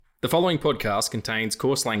The following podcast contains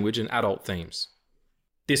coarse language and adult themes.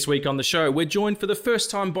 This week on the show, we're joined for the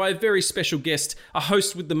first time by a very special guest, a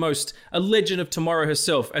host with the most, a legend of tomorrow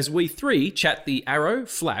herself, as we three chat the Arrow,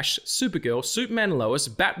 Flash, Supergirl, Superman Lois,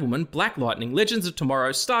 Batwoman, Black Lightning, Legends of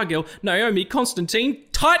Tomorrow, Stargirl, Naomi, Constantine,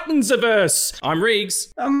 Titans-averse. I'm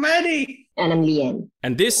Riggs. I'm Maddie. And I'm Leanne.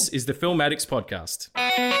 And this is the Film Addicts podcast.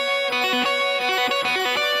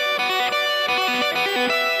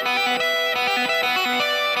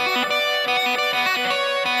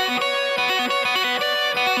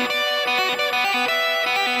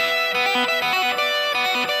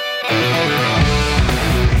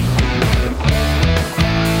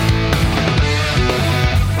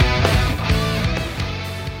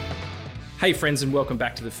 Hey friends, and welcome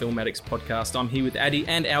back to the Film Addicts podcast. I'm here with Addie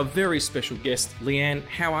and our very special guest, Leanne.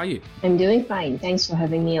 How are you? I'm doing fine. Thanks for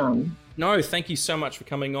having me on. No, thank you so much for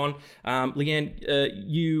coming on. Leanne,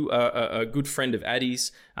 you are a good friend of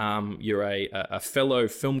Addie's. You're a fellow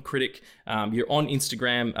film critic. You're on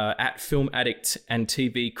Instagram at Film Addict and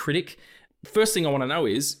TV Critic. First thing I want to know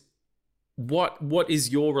is, what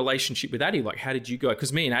is your relationship with Addie? Like, how did you go?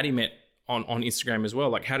 Because me and Addie met on Instagram as well.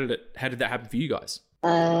 Like, how did that happen for you guys?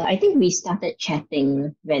 I think we started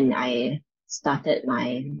chatting when I started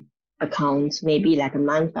my account, maybe like a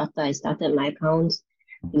month after I started my account.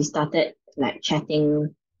 We started like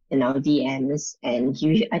chatting in our DMs, and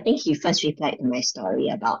I think he first replied to my story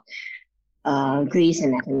about Grey's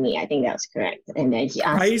Anatomy. I think that was correct. And then he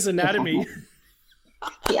asked Grey's Anatomy.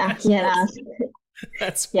 He had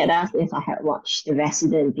asked if I had watched The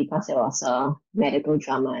Resident, because it was a medical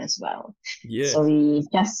drama as well. Yeah. So we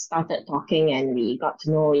just started talking and we got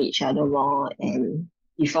to know each other more. And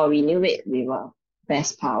before we knew it, we were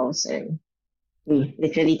best pals, and we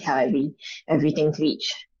literally tell everything to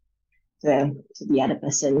the other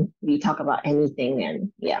person. We talk about anything,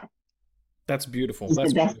 and yeah. That's beautiful. He's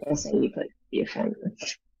That's the best beautiful. person you could be a friend with.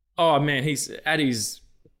 Oh man, he's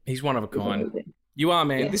one of a kind. You are,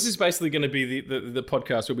 man. Yes. This is basically going to be the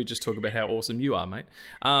podcast where we just talk about how awesome you are, mate.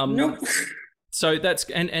 Nope. So that's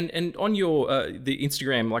and on your the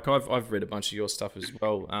Instagram, like I've read a bunch of your stuff as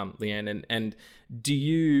well, Leanne. And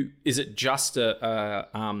is it just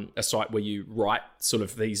a site where you write sort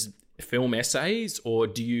of these film essays, or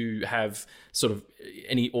do you have sort of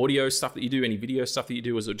any audio stuff that you do, any video stuff that you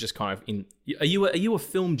do? Or is it just kind of are you a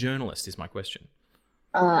film journalist? Is my question.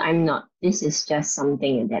 I'm not. This is just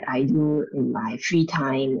something that I do in my free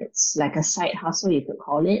time. It's like a side hustle, you could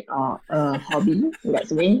call it, or a hobby.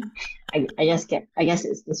 That's way. I guess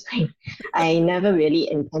it's this way. I never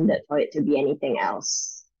really intended for it to be anything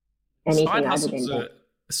else. Anything other than that.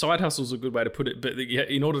 Side hustle's a good way to put it, but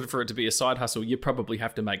in order for it to be a side hustle, you probably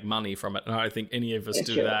have to make money from it. And I don't think any of us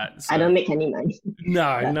do True. that. So. I don't make any money.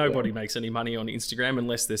 No, nobody makes any money on Instagram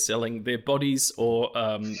unless they're selling their bodies or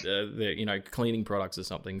their cleaning products or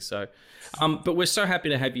something. So, but we're so happy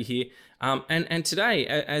to have you here. And today,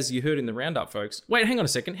 as you heard in the roundup, folks. Wait, hang on a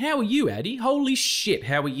second. How are you, Addie? Holy shit,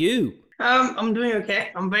 how are you? I'm doing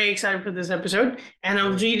okay. I'm very excited for this episode, and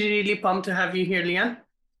I'm really, really pumped to have you here, Leanne.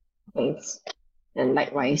 Thanks. And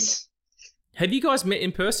likewise. Have you guys met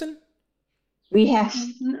in person? We have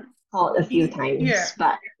called a few times,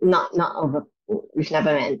 but not over. We've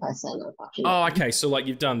never met in person, unfortunately. Oh, okay. So like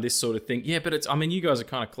you've done this sort of thing. Yeah, but you guys are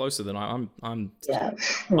kind of closer than I'm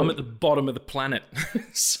at the bottom of the planet.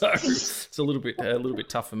 So it's a little bit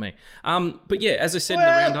tough for me. But yeah, as I said in the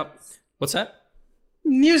roundup, what's that?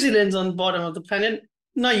 New Zealand's on the bottom of the planet.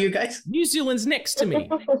 Not you guys. New Zealand's next to me.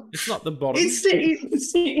 It's not the bottom. It's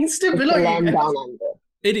still below you land guys. down under.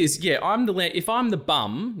 It is, yeah. I'm the land. If I'm the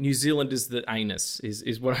bum, New Zealand is the anus.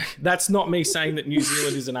 Is what? That's not me saying that New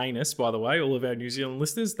Zealand is an anus. By the way, all of our New Zealand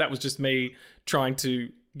listeners, that was just me trying to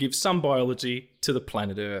give some biology to the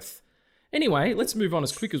planet Earth. Anyway, let's move on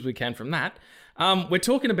as quick as we can from that. We're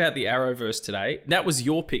talking about the Arrowverse today. That was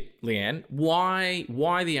your pick, Leanne. Why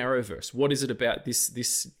the Arrowverse? What is it about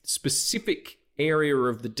this specific area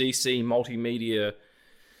of the DC multimedia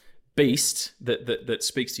beast that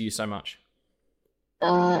speaks to you so much?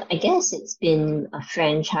 I guess it's been a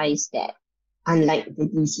franchise that, unlike the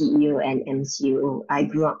DCU and MCU, I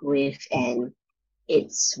grew up with, and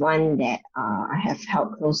it's one that I have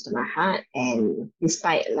held close to my heart. And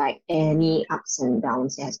despite like any ups and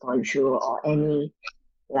downs it has gone through, or any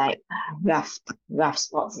like rough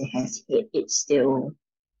spots it has hit, it's still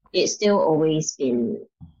always been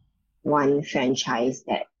one franchise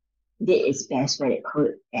that did its best when it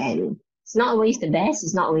could. And it's not always the best,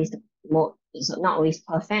 it's not always it's not always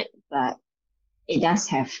perfect, but it does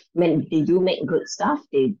have, when they do make good stuff,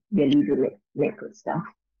 they really do make good stuff.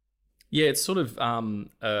 Yeah, it's sort of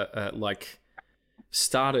like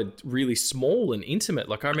started really small and intimate.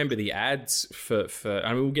 Like I remember the ads for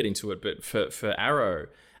I mean, we'll get into it, but for Arrow,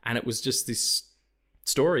 and it was just this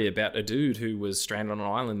story about a dude who was stranded on an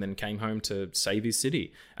island, then came home to save his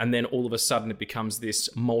city, and then all of a sudden it becomes this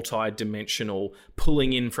multi-dimensional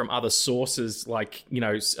pulling in from other sources, like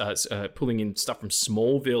pulling in stuff from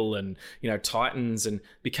Smallville and Titans, and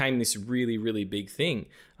became this really, really big thing.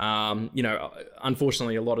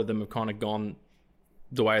 Unfortunately, a lot of them have kind of gone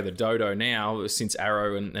the way of the dodo now, since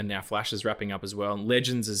Arrow and now Flash is wrapping up as well. And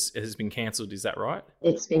Legends has been cancelled, is that right?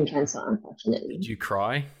 It's been cancelled, unfortunately. Did you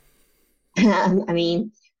cry? I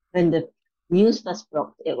mean, when the news first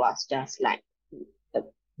broke, it was just like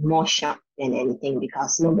more shock than anything,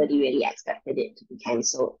 because nobody really expected it to be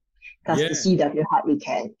cancelled. Because the CW hardly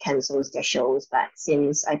cancels their shows, but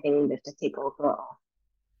since I think with the takeover of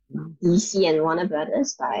DC and Warner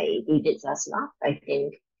Brothers by David Zaslav, I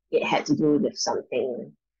think it had to do with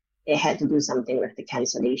something. It had to do something with the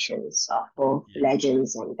cancellations of both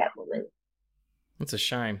Legends and Batwoman. That's a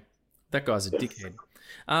shame. That guy's a dickhead.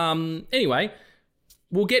 Anyway,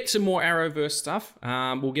 we'll get to more Arrowverse stuff.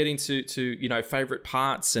 We'll get into favorite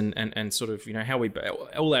parts and sort of how we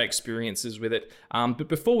all our experiences with it. But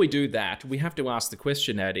before we do that, we have to ask the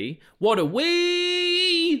question, Addie. What are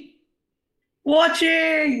we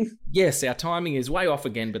watching? Yes, our timing is way off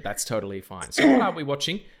again, but that's totally fine. So what are we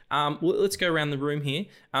watching? Well, let's go around the room here.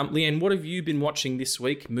 Leanne, what have you been watching this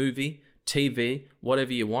week? Movie, TV,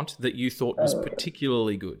 whatever you want, that you thought was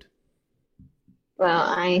particularly good? Well,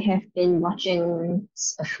 I have been watching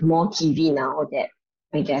more TV now that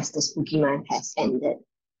I guess the spooky month has ended.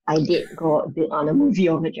 I did go a bit on a movie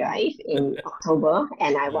overdrive in October,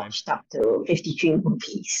 and I watched up to 53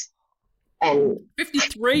 movies. And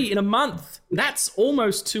 53 in a month. That's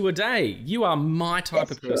almost 2 a day. You are my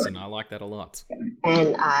type of person. I like that a lot.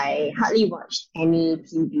 And I hardly watched any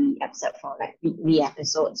TV except for like weekly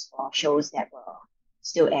episodes for shows that were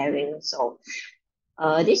still airing. So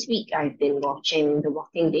this week I've been watching The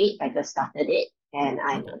Walking Dead. I just started it, and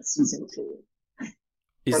I'm on season 2.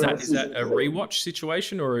 Is that a rewatch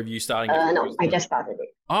situation, or have you starting? No, I just started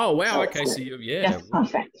it. Oh wow! Okay, so just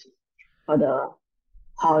perfect for the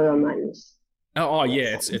horror month. Oh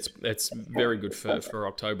yeah, it's very good for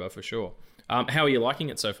October for sure. How are you liking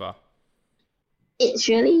it so far? It's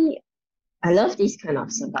really, I love these kind of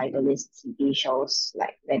survivalist TV shows,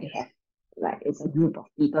 like where they have it's a group of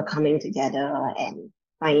people coming together and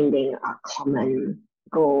finding a common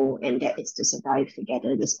goal, and that is to survive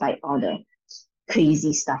together despite all the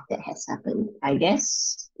crazy stuff that has happened, I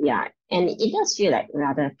guess. Yeah, and it does feel like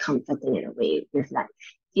rather comforting in a way,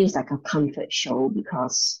 feels like a comfort show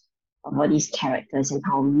because of all these characters and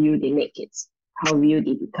how real they make it, how real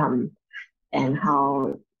they become, and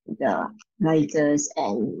how the writers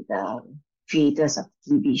and the creators of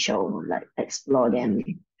the TV show explore them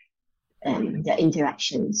and their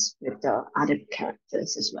interactions with the other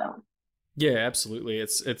characters as well. Yeah, absolutely.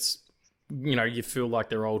 It's you feel like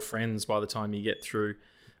they're old friends by the time you get through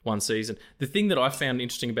one season. The thing that I found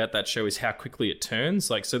interesting about that show is how quickly it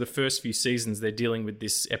turns. So the first few seasons, they're dealing with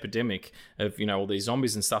this epidemic of, all these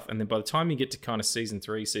zombies and stuff. And then by the time you get to kind of season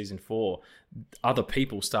 3, season 4, other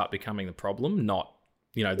people start becoming the problem, not,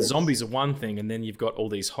 the zombies are one thing, and then you've got all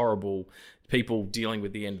these horrible people dealing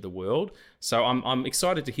with the end of the world. So I'm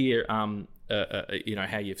excited to hear, how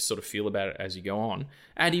you sort of feel about it as you go on.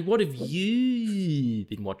 Addie, what have you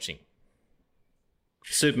been watching?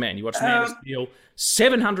 Superman. You watched Man of Steel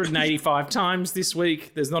 785 times this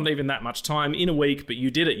week. There's not even that much time in a week, but you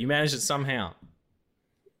did it. You managed it somehow.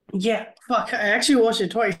 Yeah, fuck. I actually watched it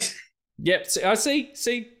twice. Yep. I see.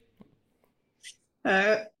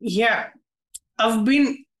 Yeah.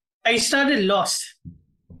 I started Lost.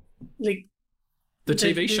 The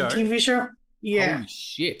TV show? The TV show? Yeah. Holy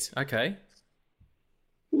shit. Okay.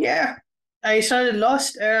 Yeah. I started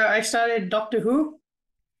Lost. I started Doctor Who.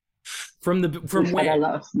 From where?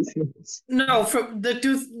 No, from the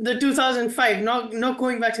 2005. Not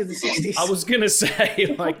going back to the 60s. I was gonna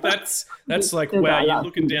say that's like wow, you're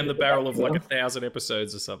looking down the barrel of 1,000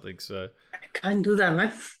 episodes or something. So I can't do that,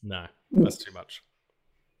 man. No, that's too much.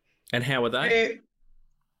 And how are they?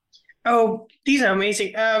 These are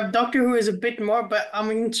amazing. Doctor Who is a bit more, but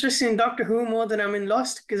I'm interested in Doctor Who more than I'm in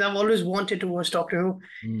Lost because I've always wanted to watch Doctor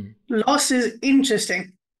Who. Lost is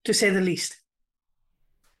interesting, to say the least.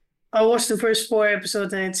 I watched the first 4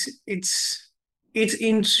 episodes, and it's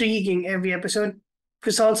intriguing every episode.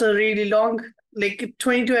 It's also really long,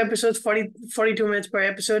 22 episodes, 42 minutes per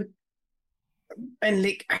episode, and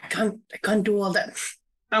I can't do all that.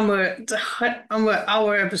 I'm a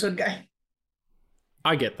hour episode guy.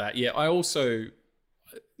 I get that. Yeah, I also,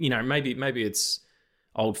 maybe it's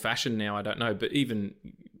old fashioned now. I don't know, but even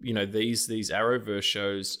these Arrowverse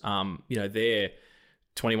shows, they're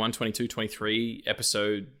 21, 22, 23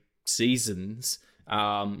 episode seasons.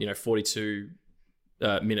 42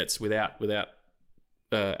 minutes without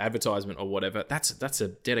advertisement or whatever. That's a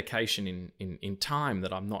dedication in time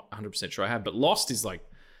that I'm not 100% sure I have. But Lost is like,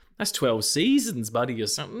 that's 12 seasons, buddy, or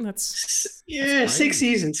something. That's 6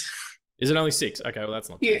 seasons. Is it only 6? Okay, well that's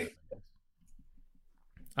not too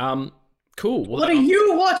bad. Cool. Well, what are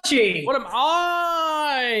you watching? What am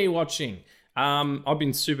I watching? I've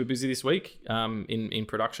been super busy this week in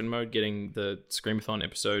production mode, getting the Screamathon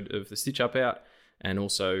episode of the Stitch Up out, and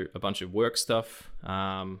also a bunch of work stuff,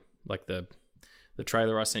 like the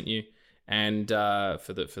trailer I sent you, and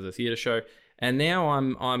for the theatre show. And now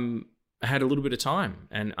I had a little bit of time,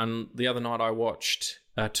 and the other night I watched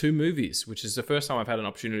 2 movies, which is the first time I've had an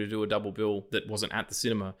opportunity to do a double bill that wasn't at the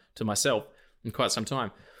cinema to myself in quite some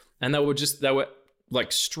time. And they were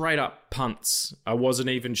like straight up punts. I wasn't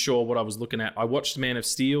even sure what I was looking at. I watched Man of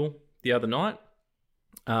Steel the other night,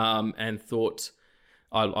 and thought,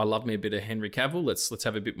 I love me a bit of Henry Cavill. Let's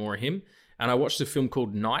have a bit more of him. And I watched a film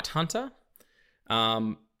called Night Hunter,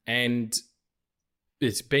 and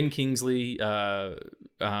it's Ben Kingsley,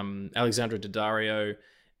 Alexandra Daddario,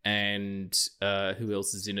 and who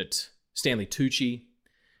else is in it? Stanley Tucci.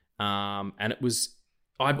 And it was,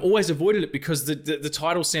 I've always avoided it because the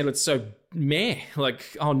title sounded so meh,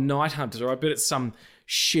 like, oh, Night Hunter. I bet it's some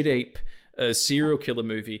shit heap serial killer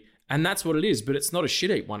movie. And that's what it is, but it's not a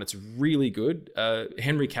shit heap one. It's really good.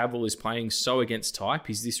 Henry Cavill is playing so against type.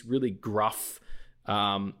 He's this really gruff,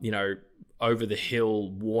 over the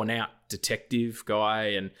hill, worn out detective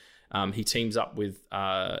guy, and he teams up with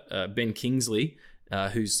Ben Kingsley,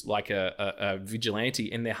 who's like a vigilante,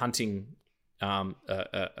 and they're hunting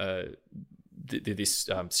this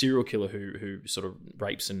serial killer who sort of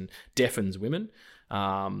rapes and deafens women.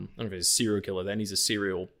 I don't know if he's a serial killer then, he's a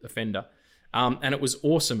serial offender. And it was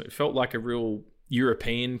awesome. It felt like a real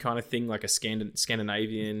European kind of thing, like a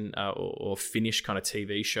Scandinavian or Finnish kind of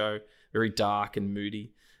TV show, very dark and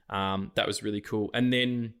moody. That was really cool. And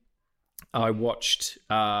then I watched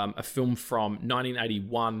a film from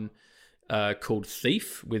 1981 called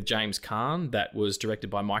Thief with James Caan that was directed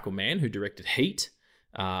by Michael Mann, who directed Heat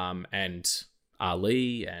and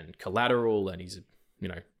Ali and Collateral, and he's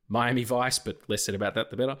Miami Vice, but less said about that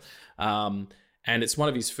the better. And it's one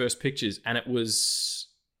of his first pictures, and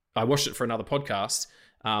I watched it for another podcast,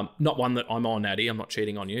 not one that I'm on, Addy. I'm not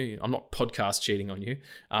cheating on you. I'm not podcast cheating on you,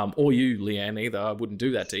 or you, Leanne, either. I wouldn't do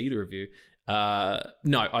that to either of you.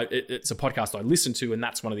 It's a podcast I listened to, and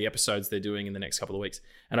that's one of the episodes they're doing in the next couple of weeks,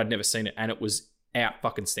 and I'd never seen it, and it was out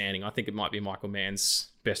fucking standing. I think it might be Michael Mann's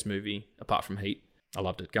best movie, apart from Heat. I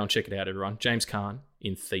loved it. Go and check it out, everyone. James Caan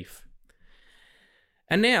in Thief.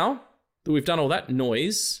 And now that we've done all that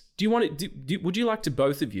noise, would you like to,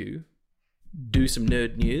 both of you, do some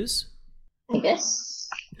nerd news? I guess.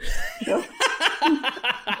 Sure.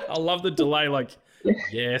 I love the delay, like,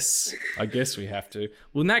 yes, I guess we have to.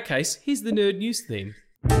 Well, in that case, here's the nerd news theme.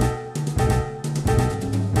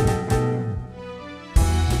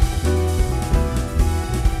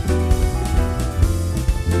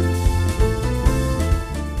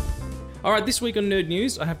 All right, this week on Nerd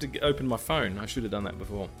News, I have to open my phone. I should have done that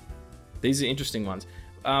before. These are interesting ones.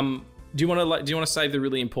 Do you want to save the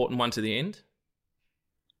really important one to the end?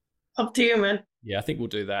 Up to you, man. Yeah, I think we'll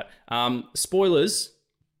do that. Spoilers,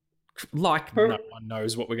 like no one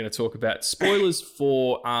knows what we're going to talk about. Spoilers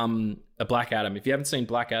for a Black Adam. If you haven't seen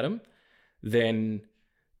Black Adam, then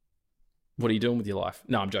what are you doing with your life?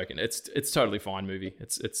 No, I'm joking. It's totally fine movie.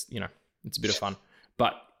 It's it's a bit of fun,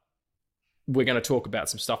 but we're going to talk about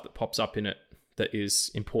some stuff that pops up in it that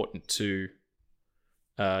is important to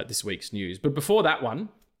this week's news. But before that one,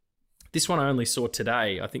 this one I only saw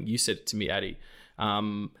today. I think you said it to me, Addy.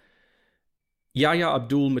 Yahya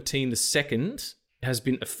Abdul-Mateen II has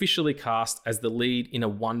been officially cast as the lead in a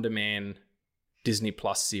Wonder Man Disney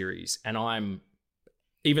Plus series. And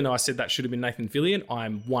even though I said that should have been Nathan Fillion,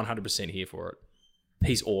 I'm 100% here for it.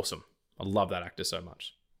 He's awesome. I love that actor so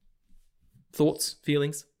much. Thoughts,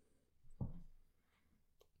 feelings?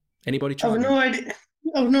 Anybody try? I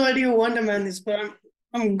have no idea who Wonder Man is, but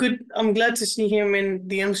I'm good. I'm glad to see him in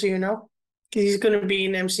the MCU now, because he's going to be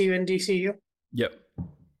in MCU and DCU. Yep.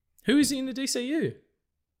 Who is he in the DCU?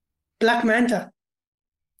 Black Manta.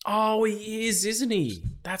 Oh, he is, isn't he?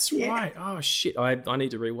 That's right. Oh shit! I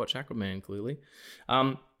need to rewatch Aquaman. Clearly,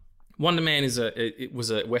 Wonder Man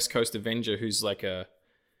was a West Coast Avenger who's like I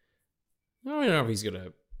don't know if he's got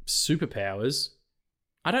superpowers.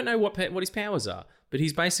 I don't know what his powers are, but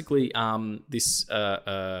he's basically this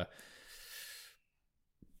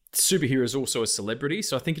superhero is also a celebrity,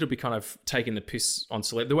 so I think it'll be kind of taking the piss on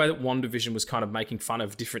the way that WandaVision was kind of making fun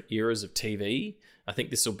of different eras of TV. I think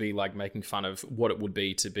this will be like making fun of what it would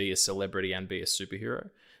be to be a celebrity and be a superhero.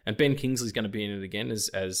 And Ben Kingsley's going to be in it again as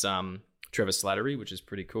Trevor Slattery, which is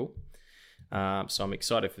pretty cool. So I'm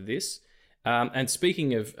excited for this. And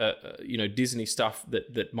speaking of Disney stuff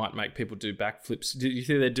that might make people do backflips, do you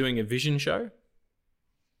think they're doing a Vision show?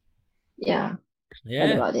 Yeah.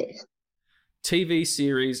 What about it? TV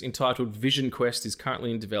series entitled Vision Quest is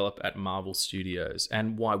currently in develop at Marvel Studios.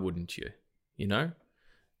 And why wouldn't you? You know?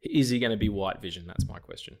 Is he going to be White Vision? That's my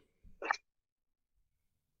question.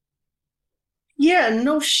 Yeah,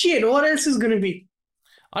 no shit. What else is going to be?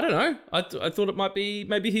 I don't know. I thought it might be,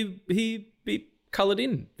 maybe he be coloured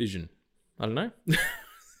in Vision. I don't know.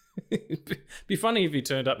 It'd be funny if he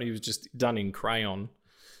turned up and he was just done in crayon.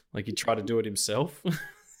 Like he tried to do it himself.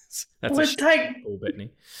 That's a shit, Paul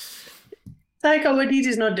Bettany. Taika Waititi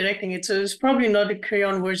is not directing it, so it's probably not a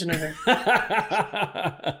crayon version of it.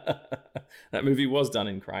 That movie was done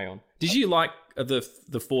in crayon. Did you like the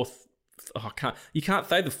fourth? Oh, you can't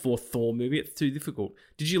say the fourth Thor movie. It's too difficult.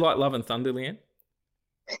 Did you like Love and Thunder, Leanne?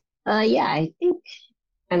 Yeah, I think.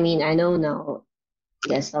 I mean, I know now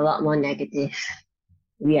there's a lot more negative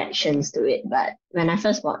reactions to it, but when I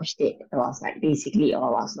first watched it, it was like basically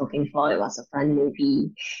all I was looking for. It was a fun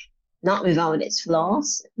movie, not without its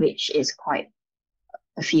flaws, which is quite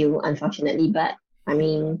a few, unfortunately. But I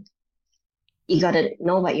mean, you gotta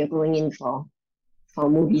know what you're going in for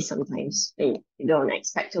movies sometimes. You don't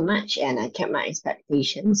expect too much, and I kept my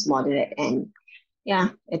expectations moderate, and yeah,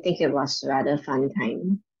 I think it was a rather fun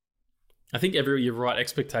time. I think you're right.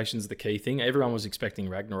 Expectations are the key thing. Everyone was expecting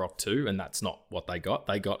Ragnarok 2, and that's not what they got.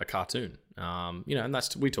 They got a cartoon. And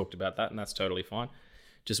we talked about that, and that's totally fine.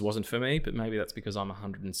 Just wasn't for me, but maybe that's because I'm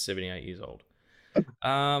 178 years old.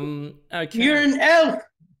 Okay. You're an elf.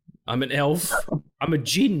 I'm an elf. I'm a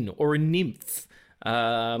djinn or a nymph. Or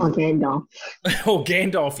Gandalf. Or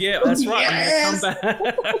Gandalf, yeah, that's right. Yes! I'm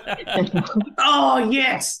going to come back. Oh,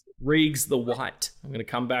 yes. Reegs the White. I'm going to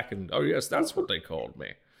come back and, oh, yes, that's what they called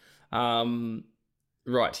me.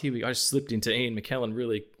 Right, here we go. I just slipped into Ian McKellen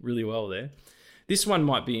really, really well there. This one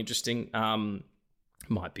might be interesting.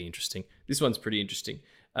 This one's pretty interesting.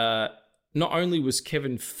 Not only was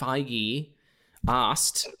Kevin Feige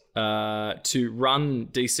asked to run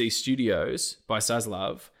DC Studios by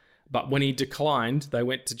Zaslav, but when he declined, they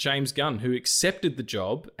went to James Gunn, who accepted the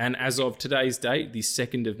job. And as of today's date, the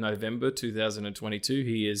 2nd of November, 2022,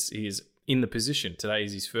 he is in the position. Today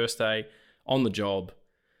is his first day on the job.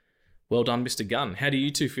 Well done, Mr. Gunn. How do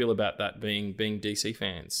you two feel about that, being DC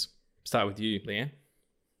fans? Start with you, Leanne.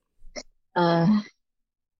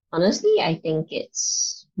 Honestly, I think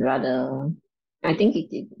it's rather. I think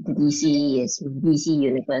the DC is DC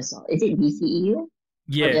Universal. Is it DCEU?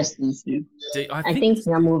 Yeah. Or just DC? I think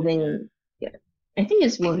they're moving. Yeah, I think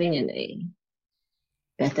it's moving in a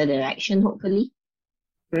better direction. Hopefully,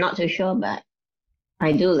 I'm not too sure, but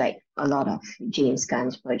I do like a lot of James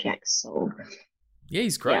Gunn's projects. So. Yeah,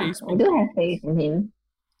 he's great. Yeah, I do have faith in him.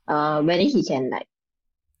 Whether he can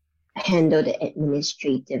handle the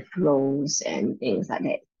administrative roles and things like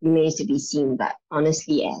that remains to be seen. But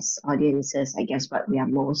honestly, as audiences, I guess what we're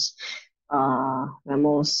most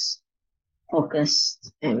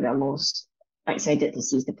focused and we're most excited to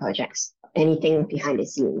see is the projects. Anything behind the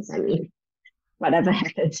scenes, I mean. Whatever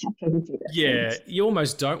happens. Yeah, you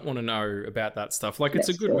almost don't want to know about that stuff. Like, it's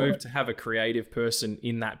a good move to have a creative person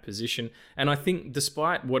in that position. And I think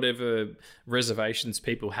despite whatever reservations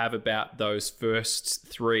people have about those first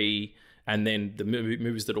three and then the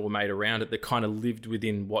movies that were made around it that kind of lived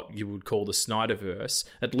within what you would call the Snyderverse,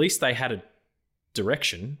 at least they had a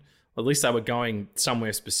direction. At least they were going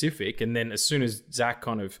somewhere specific. And then as soon as Zack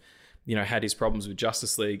kind of had his problems with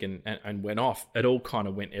Justice League and went off, it all kind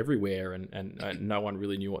of went everywhere and no one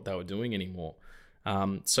really knew what they were doing anymore.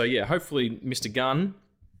 So yeah, hopefully Mr. Gunn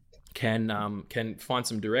can find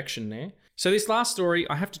some direction there. So this last story,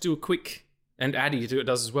 I have to do a quick, and Addy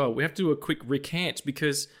does as well, we have to do a quick recant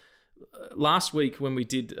because last week when we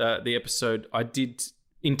did the episode, I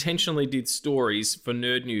intentionally did stories for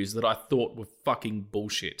Nerd News that I thought were fucking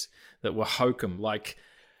bullshit, that were hokum, like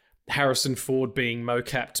Harrison Ford being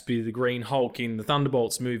mocapped to be the Green Hulk in the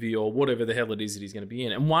Thunderbolts movie or whatever the hell it is that he's going to be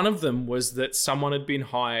in. And one of them was that someone had been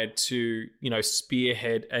hired to,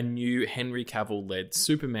 spearhead a new Henry Cavill-led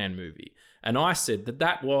Superman movie. And I said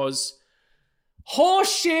that was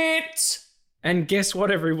horseshit. And guess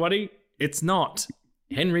what, everybody? It's not.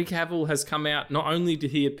 Henry Cavill has come out. Not only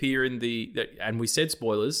did he appear in and we said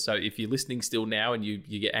spoilers, so if you're listening still now and you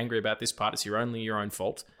get angry about this part, it's only your own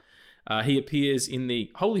fault. He appears in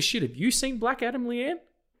the... Holy shit, have you seen Black Adam, Leanne?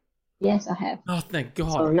 Yes, I have. Oh, thank So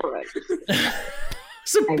God. not right.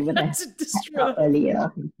 So I would have that's a destroyer.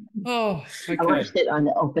 earlier. Oh, I okay. watched it on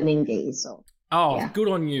the opening day, so Oh, yeah. good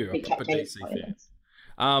on you, a we proper kept any DC fan.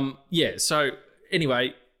 spoilers. Yeah. So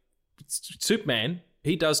anyway, Superman,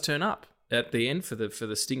 he does turn up at the end for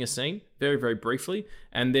the stinger scene, very, very briefly,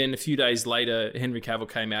 and then a few days later, Henry Cavill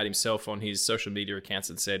came out himself on his social media accounts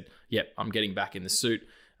and said, "Yep, I'm getting back in the suit.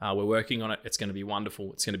 We're working on it. It's going to be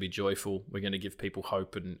wonderful. It's going to be joyful. We're going to give people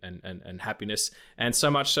hope and happiness." And so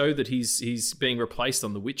much so that he's being replaced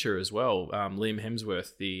on The Witcher as well. Liam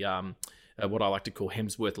Hemsworth, the what I like to call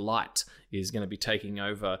Hemsworth Light, is going to be taking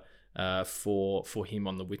over for him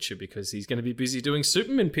on The Witcher because he's going to be busy doing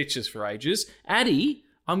Superman pictures for ages. Addy,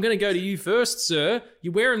 I'm going to go to you first, sir.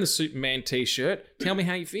 You're wearing the Superman t-shirt. Tell me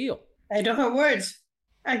how you feel. I don't have words.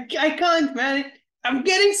 I can't, man. I'm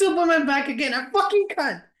getting Superman back again. I fucking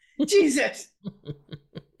can't. Jesus.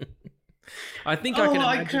 I think I can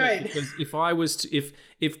I imagine cried. it because if I was to,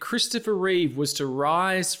 if Christopher Reeve was to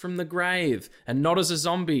rise from the grave and not as a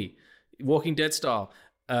zombie, Walking Dead style,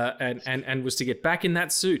 and was to get back in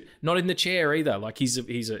that suit, not in the chair either, like he's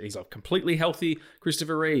a completely healthy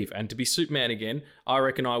Christopher Reeve, and to be Superman again, I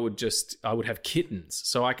reckon I would have kittens.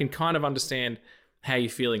 So I can kind of understand how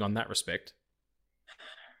you're feeling on that respect.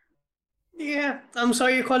 Yeah, I'm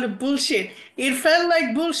sorry you call it bullshit. It felt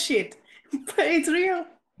like bullshit, but it's real.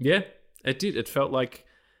 Yeah, it did. It felt like,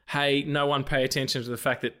 hey, no one pay attention to the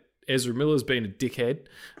fact that Ezra Miller's been a dickhead.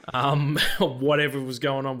 Whatever was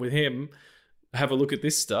going on with him, have a look at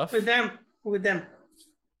this stuff. With them.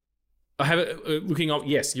 I have it looking on.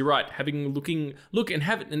 Yes, you're right. Look and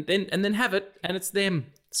have it, and then have it, and it's them.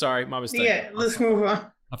 Sorry, my mistake. Yeah, let's move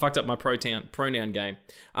on. I fucked up my pronoun game.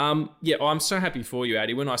 I'm so happy for you,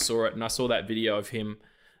 Addy. When I saw it and I saw that video of him,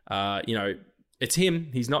 it's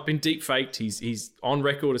him. He's not been deep faked. He's on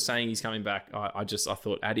record as saying he's coming back. I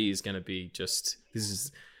thought Addy is going to be just. This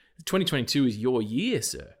is 2022 is your year,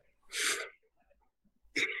 sir.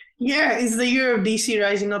 Yeah, it's the year of DC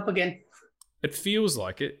rising up again. It feels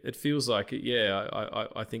like it. Yeah,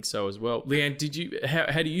 I think so as well. Leanne,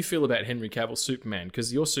 how do you feel about Henry Cavill's Superman?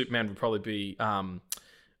 Because your Superman would probably be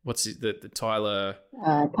what's it, the Tyler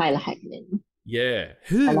Hackman. Yeah,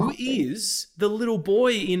 who is the little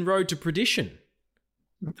boy in Road to Perdition,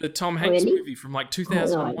 the Tom Hanks movie from like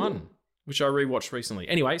 2001, which I rewatched recently.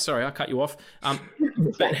 Anyway, sorry, I cut you off.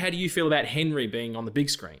 But how do you feel about Henry being on the big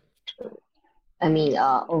screen? I mean,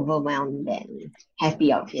 overwhelmed and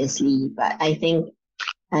happy, obviously, but I think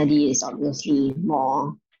Eddie is obviously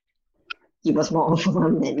he was more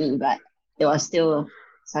overwhelmed than me, but it was still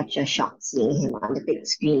such a shock seeing him on the big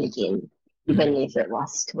screen again, even if it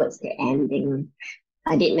was towards the ending.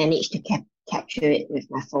 I did manage to capture it with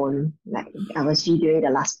my phone. Like, I was videoing the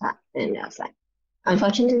last part, and I was like,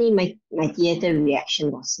 unfortunately, my theater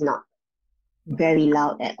reaction was not very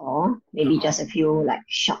loud at all. Maybe just a few like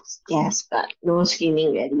shots, gasps, but no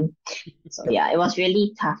screaming really. So yeah, it was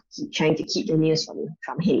really tough trying to keep the news from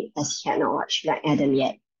him, as he had not watched Black Adam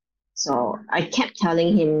yet. So I kept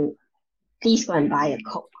telling him, please go and buy a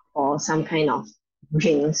Coke or some kind of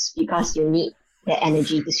drinks because you need the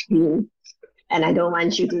energy to scream. And I don't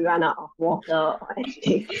want you to run out of water or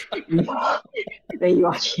anything when you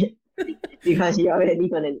watch it because you're already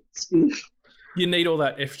going to scream. You need all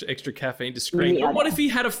that extra caffeine to scream. But what if he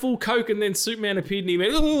had a full Coke and then Superman appeared and he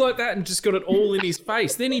went like that and just got it all in his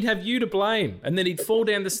face? Then he'd have you to blame. And then he'd fall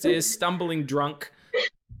down the stairs stumbling drunk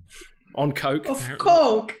on Coke. Of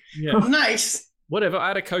Coke? Yeah. Nice. Whatever. I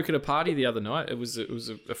had a Coke at a party the other night. It was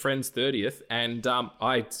a friend's 30th, and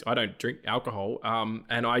I don't drink alcohol,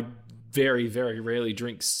 and I very, very rarely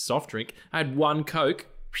drink soft drink. I had one Coke.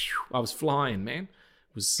 I was flying, man.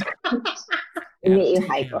 It was... It made you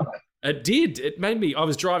hyper. It did. It made me... I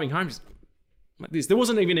was driving home just like this. There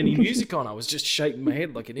wasn't even any music on. I was just shaking my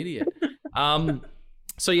head like an idiot.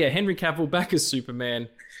 So yeah, Henry Cavill back as Superman.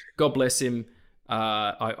 God bless him.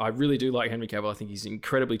 I really do like Henry Cavill. I think he's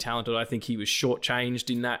incredibly talented. I think he was shortchanged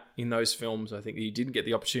in those films. I think he didn't get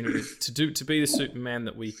the opportunity to be the Superman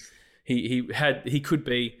that he could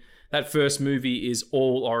be. That first movie is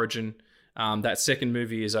all origin. That second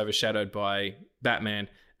movie is overshadowed by Batman,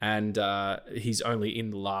 and he's only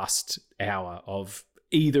in the last hour of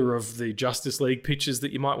either of the Justice League pictures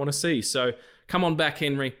that you might want to see. So come on back,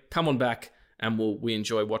 Henry. Come on back, and we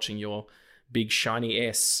enjoy watching your big shiny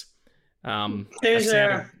S.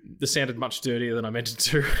 That sounded much dirtier than I meant it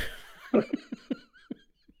to.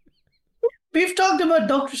 We've talked about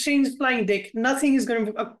Doctor Strange's flying dick. Nothing's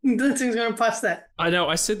gonna pass that. I know.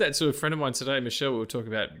 I said that to a friend of mine today, Michelle. We were talking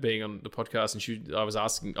about being on the podcast, and I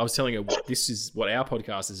was telling her what our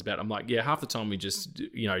podcast is about. I'm like, yeah, half the time we just,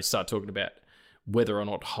 start talking about whether or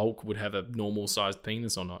not Hulk would have a normal sized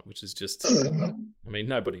penis or not, which is just, I mean,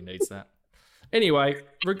 nobody needs that. Anyway,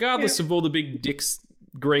 regardless of all the big dicks,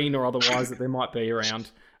 green or otherwise, that there might be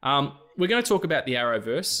around, we're going to talk about the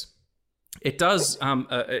Arrowverse. It does,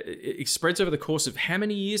 it spreads over the course of how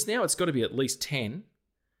many years now? It's got to be at least 10.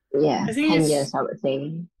 Yeah, 10 years, I would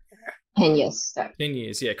say. 10 years. Sorry. 10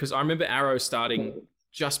 years, yeah, because I remember Arrow starting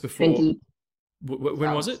just before.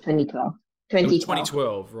 When was it? 2012.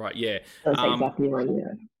 2012, right, yeah. That was exactly 1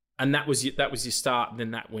 year. And that was your start, and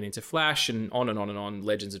then that went into Flash and on and on and on,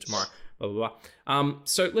 Legends of Tomorrow, blah, blah, blah.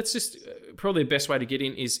 So let's just, probably the best way to get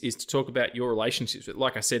in is to talk about your relationships.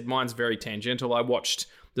 Like I said, mine's very tangential. I watched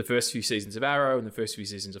the first few seasons of Arrow and the first few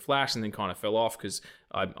seasons of Flash and then kind of fell off because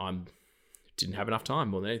I didn't have enough time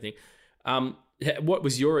more than anything. What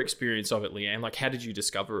was your experience of it, Leanne? Like, how did you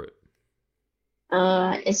discover it?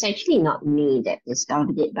 It's actually not me that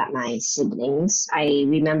discovered it, but my siblings. I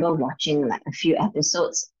remember watching like a few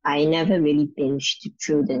episodes. I never really binged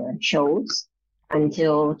through the shows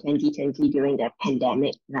until 2020 during the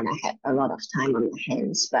pandemic when I had a lot of time on my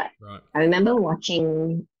hands. But right. I remember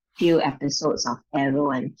watching few episodes of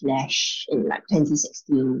Arrow and Flash in like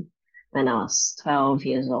 2016 when I was 12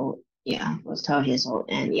 years old. Yeah, I was 12 years old,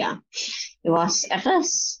 and yeah, it was at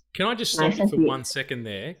first. Can I just stop you for 1 second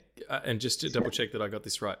there, and just to double check that I got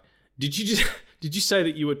this right? Did you say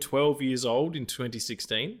that you were 12 years old in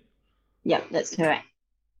 2016? Yeah, that's correct.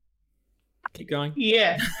 Keep going.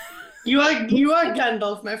 Yeah, you are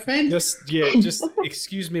Gandalf, my friend. Just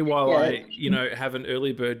excuse me while I have an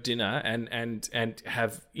early bird dinner and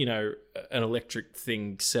have an electric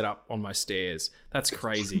thing set up on my stairs. That's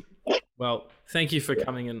crazy. Well, thank you for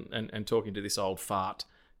coming and talking to this old fart.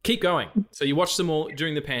 Keep going. So you watched them all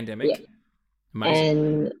during the pandemic. Yeah.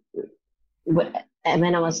 Amazing. And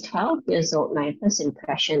when I was 12 years old, my first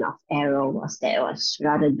impression of Arrow was that it was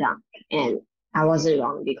rather dark. And I wasn't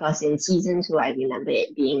wrong, because in season 2, I remember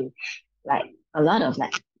it being like a lot of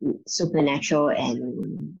like supernatural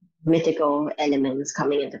and mythical elements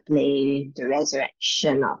coming into play, the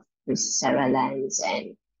resurrection of Sarah Lance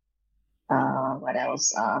and what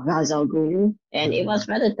else? Ra's al Ghul. And it was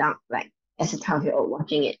rather dark, like as a 12-year-old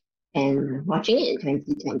watching it. And watching it in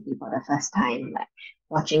 2020 for the first time, like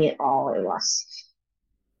watching it all, it was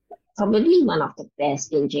probably one of the best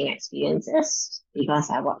binging experiences, because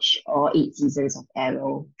I watched all 8 seasons of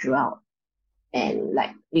Arrow throughout. And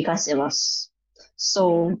like, because it was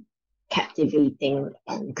so captivating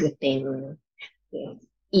and gripping,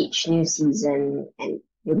 each new season and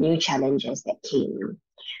the new challenges that came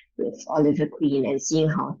with Oliver Queen and seeing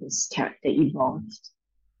how his character evolved.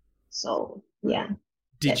 So, yeah.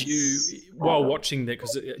 Did you, while watching that,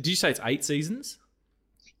 because did you say it's 8 seasons?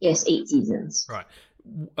 Yes, 8 seasons. Right.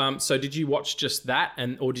 So did you watch just that,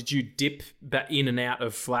 or did you dip that in and out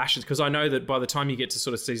of Flashes? Because I know that by the time you get to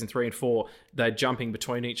sort of season 3 and 4, they're jumping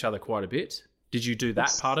between each other quite a bit. Did you do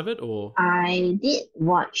that part of it, or? I did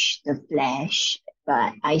watch The Flash,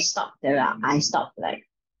 but I stopped there. I stopped like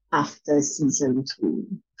after season 2.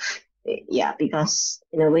 Yeah, because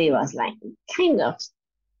in a way it was like kind of,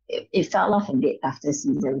 it fell off a bit after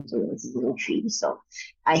season 2 and season 3. So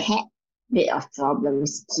I had a bit of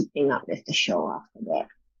problems keeping up with the show after that.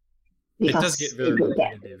 It does get very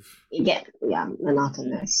repetitive. It gets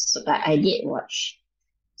monotonous. So, but I did watch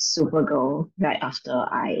Supergirl right after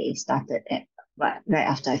I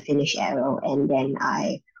finished Arrow, and then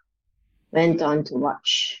I went on to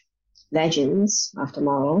watch Legends of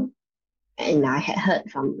Tomorrow. And I had heard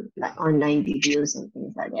from like online reviews and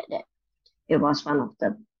things like that it was one of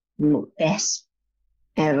the best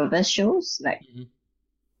Arrowverse shows, like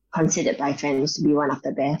considered by fans to be one of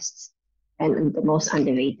the best and the most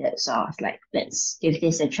underrated. So I was like, let's give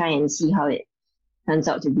this a try and see how it turns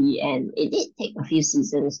out to be. And it did take a few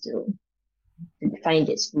seasons to find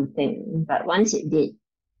its full thing, but once it did,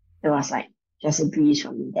 it was like just a breeze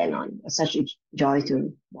from then on. It was such a joy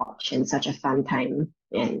to watch and such a fun time.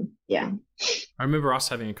 And yeah, I remember us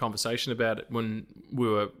having a conversation about it when we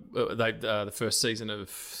were the first season of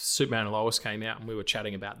Superman and Lois came out, and we were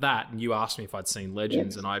chatting about that. And you asked me if I'd seen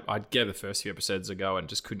Legends, and I gave the first few episodes a go and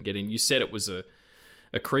just couldn't get in. You said it was a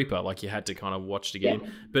creeper, like you had to kind of watch to get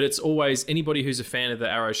in. But it's always, anybody who's a fan of the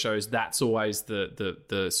Arrow shows, that's always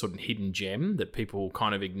the sort of hidden gem that people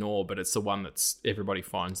kind of ignore, but it's the one that's everybody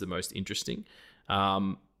finds the most interesting.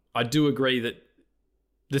 I do agree that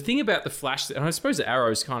the thing about the Flash, and I suppose the Arrow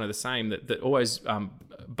is kind of the same, that always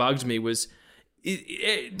bugged me was,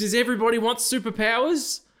 does everybody want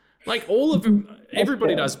superpowers? Like all of them,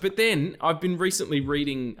 everybody does. But then I've been recently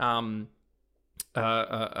reading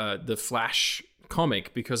the Flash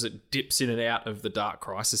comic, because it dips in and out of the Dark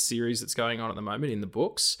Crisis series that's going on at the moment in the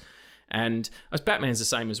books. And as Batman's the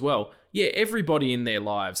same as well. Yeah, everybody in their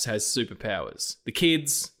lives has superpowers. The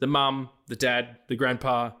kids, the mum, the dad, the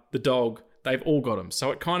grandpa, the dog, they've all got them.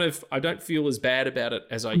 So it kind of, I don't feel as bad about it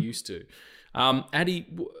as I used to. Addy,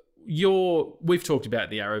 we've talked about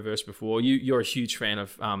the Arrowverse before. You're a huge fan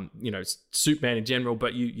of Superman in general,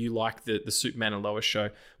 but you like the Superman and Lois show,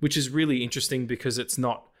 which is really interesting because it's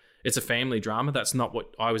a family drama. That's not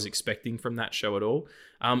what I was expecting from that show at all.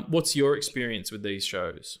 What's your experience with these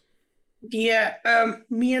shows? Yeah,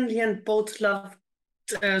 me and Leanne both love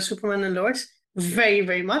Superman and Lois very,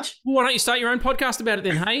 very much. Well, why don't you start your own podcast about it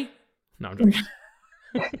then, hey? No, I'm joking.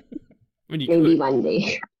 Maybe one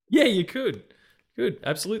day. Yeah, you could. Good,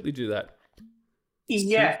 absolutely do that.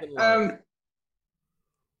 Yeah.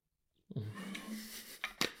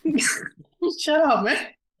 Shut up, man.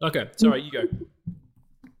 Okay, sorry, you go.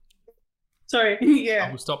 Sorry, yeah.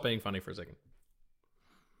 I will stop being funny for a second.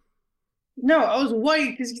 No, I was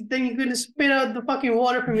worried because then you're going to spit out the fucking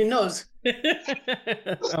water from your nose.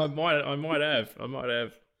 I might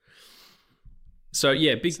have. So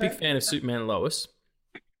yeah, big fan of Superman and Lois.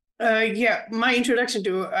 Yeah, my introduction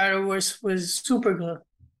to Arrowverse was Supergirl.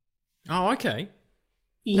 Oh, okay.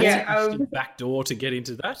 Yeah, back door to get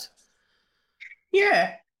into that.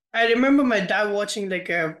 Yeah, I remember my dad watching like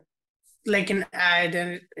an ad,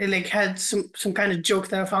 and it like had some kind of joke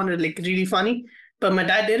that I found it like really funny, but my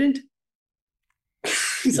dad didn't.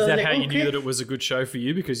 Is that how you knew that it was a good show for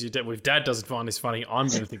you? Because if dad doesn't find this funny, I'm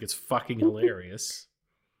going to think it's fucking hilarious.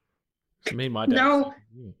 Me and my dad. No.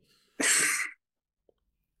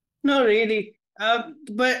 Not really.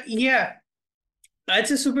 But yeah, I'd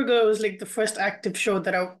say Supergirl was like the first active show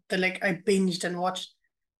that I binged and watched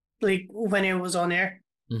like when it was on air.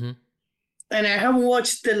 Mm-hmm. And I haven't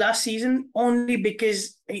watched the last season only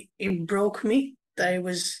because it broke me that it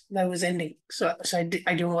was ending. So I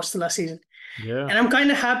didn't watch the last season. Yeah. And I'm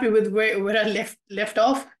kind of happy with where I left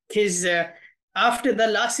off because after the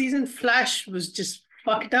last season, Flash was just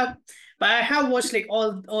fucked up. But I have watched like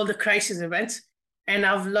all the Crisis events, and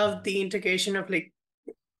I've loved the integration of like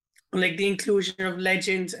the inclusion of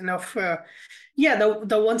legends and of the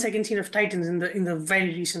 1 second scene of Titans in the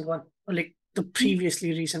very recent one, or like the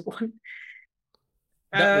previously recent one.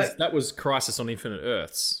 That was Crisis on Infinite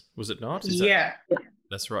Earths, was it not?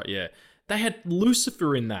 That's right. Yeah, they had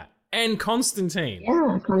Lucifer in that. And Constantine.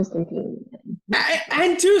 Yeah, Constantine.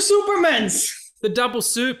 And 2 Supermans. The double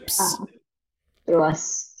soups. It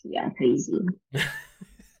was, crazy.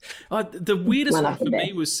 The weirdest one for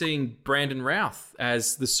me was seeing Brandon Routh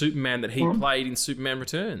as the Superman that he played in Superman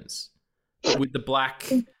Returns with the Black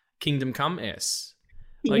Kingdom Come S.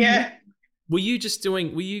 Were you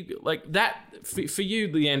like that for you,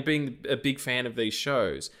 Leanne, being a big fan of these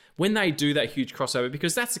shows? When they do that huge crossover,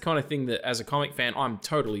 because that's the kind of thing that as a comic fan, I'm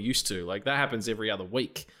totally used to. Like that happens every other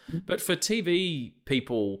week. But for TV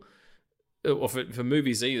people, or for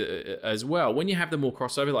movies either as well, when you have them all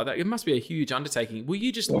crossover like that, it must be a huge undertaking. Were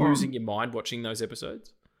you just losing your mind watching those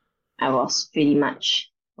episodes? I was pretty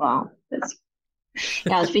much, I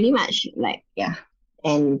was pretty much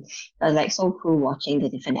and it was like so cool watching the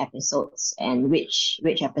different episodes and which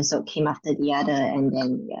episode came after the other, and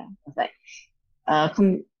then it was like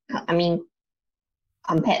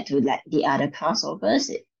compared to like the other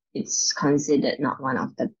crossovers, it's considered not one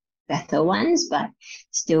of the better ones, but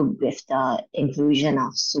still with the inclusion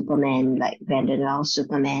of Superman, like Brandon Routh's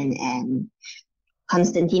Superman and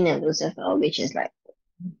Constantine and Lucifer, which is like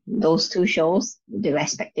those 2 shows, the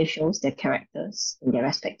respective shows, their characters in their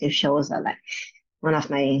respective shows are like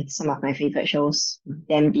some of my favorite shows.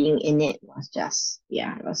 Them being in it was just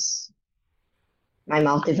it was my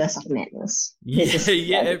multiverse of madness. My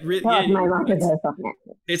multiverse of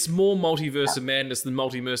madness. It's more multiverse of madness than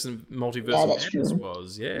multiverse of madness true.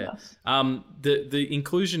 Was. Yeah. Yes. The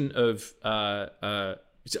inclusion of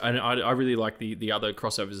and I really like the other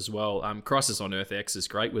crossovers as well. Crisis on Earth X is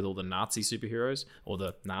great with all the Nazi superheroes, or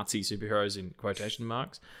the Nazi superheroes in quotation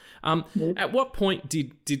marks. At what point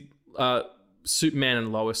did Superman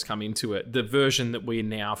and Lois come into it? The version that we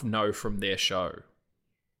now know from their show.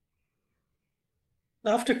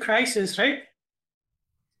 After Crisis, right?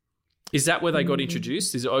 Is that where they got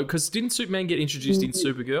introduced? Is it because didn't Superman get introduced in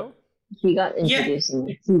Supergirl? He got introduced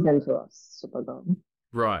in season 2 of Supergirl.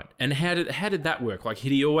 Right. And how did that work? Like,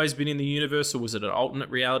 had he always been in the universe, or was it an alternate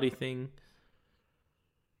reality thing?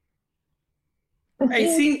 I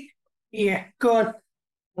think, go on.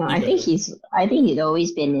 No, I think he's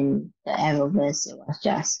always been in the Arrowverse. It was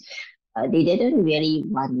just they didn't really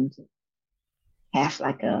want to have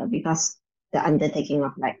because the undertaking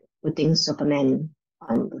of like putting Superman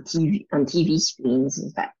on TV screens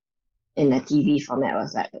is like in a TV format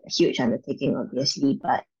was like a huge undertaking, obviously,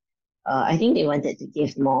 but I think they wanted to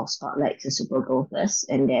give more spotlight to Supergirl first,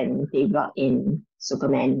 and then they brought in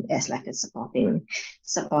Superman as like a supporting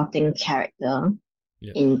character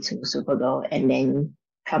into Supergirl, and then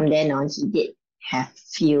from then on he did have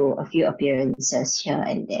a few appearances here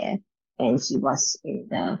and there, and he was in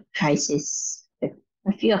a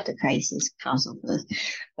few of the Crisis crossovers,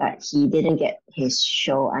 but he didn't get his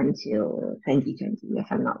show until 2020,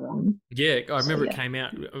 if I'm not wrong. Yeah, I remember it came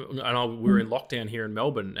out, and we were in lockdown here in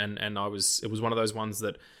Melbourne, and it was one of those ones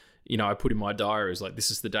that, I put in my diary as like, this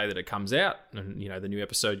is the day that it comes out, and the new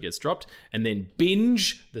episode gets dropped, and then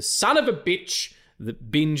Binge, the son of a bitch. The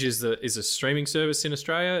Binge is a streaming service in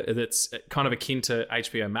Australia that's kind of akin to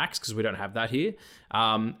HBO Max because we don't have that here.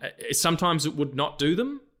 Sometimes it would not do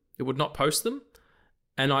them. It would not post them.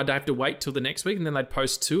 And I'd have to wait till the next week, and then they'd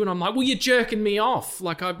post 2, and I'm like, well, you're jerking me off.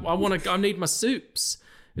 Like, I need my soups.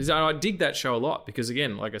 I dig that show a lot because,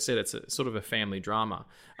 again, like I said, it's a sort of a family drama.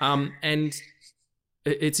 And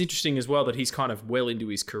it's interesting as well that he's kind of well into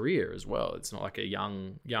his career as well. It's not like a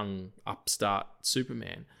young upstart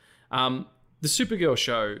Superman. The Supergirl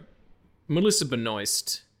show, Melissa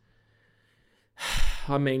Benoist,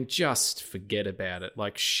 I mean, just forget about it.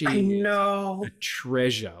 Like, she is a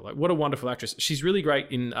treasure. Like, what a wonderful actress. She's really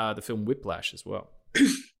great in the film Whiplash as well.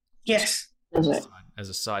 Yes. As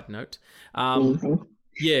a side note.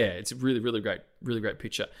 Yeah, it's a really, really great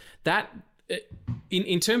picture. That,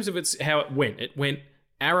 in terms of how it went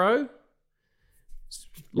Arrow,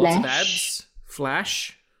 lots of abs,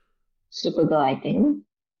 Flash. Supergirl, I think.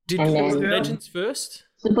 Did Legends first?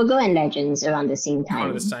 Supergirl and Legends around the same time. Kind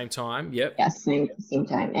of the same time, yep. Yeah, same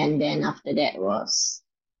time. And then after that was...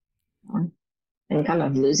 I'm kind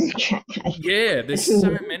of losing track. Yeah, there's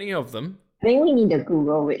so many of them. I think we need to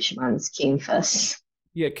Google which ones came first.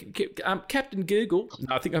 Yeah, Captain Google.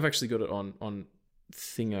 No, I think I've actually got it on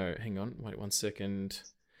Thingo. Hang on, wait 1 second.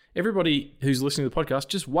 Everybody who's listening to the podcast,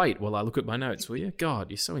 just wait while I look at my notes, will you?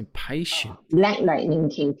 God, you're so impatient. Black Lightning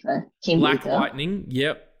came Black later. Lightning,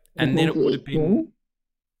 yep. And then it would have been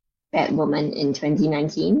Batwoman in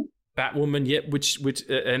 2019. Batwoman, yep, which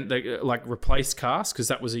and they like replaced cast because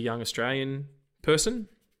that was a young Australian person.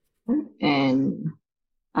 And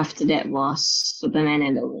after that was Superman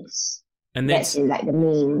and Lois. And that's like the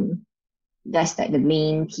main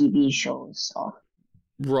TV shows of.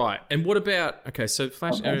 Right. And what about, so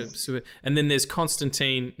Flash, Arrow, and then there's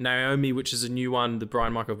Constantine, Naomi, which is a new one, the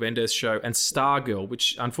Brian Michael Bendis show, and Stargirl,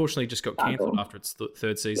 which unfortunately just got cancelled after its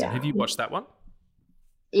third season. Yeah. Have you watched that one?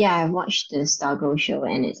 Yeah, I watched the Stargirl show,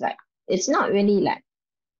 and it's not really like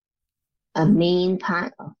a main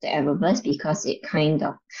part of the Arrowverse because it kind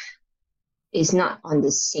of is not on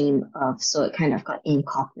the same Earth, so it kind of got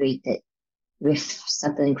incorporated with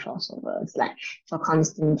certain crossovers. Like for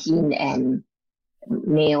Constantine and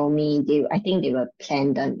Naomi, I think they were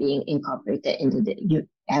planned on being incorporated into the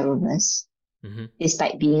Arrowverse,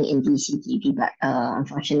 despite being in DC TV, but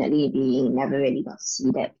unfortunately we never really got to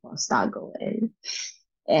see that for Stargirl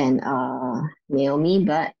and Naomi.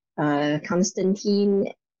 But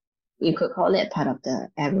Constantine, you could call it part of the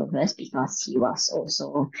Arrowverse because he was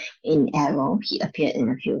also in Arrow. He appeared in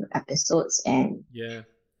a few episodes, and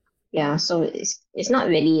so it's not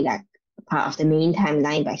really like part of the main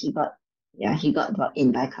timeline, but he got brought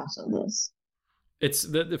in by crossovers. It's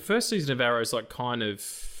the first season of Arrow is like kind of,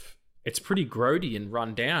 it's pretty grody and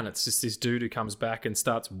run down. It's just this dude who comes back and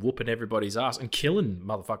starts whooping everybody's ass and killing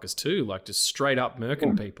motherfuckers too, like just straight up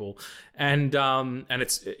murking people. And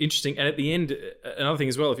it's interesting. And at the end, another thing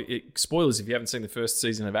as well, spoilers if you haven't seen the first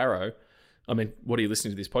season of Arrow, I mean, what are you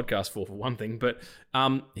listening to this podcast for one thing? But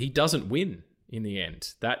he doesn't win in the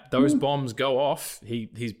end. Those bombs go off.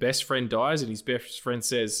 His best friend dies, and his best friend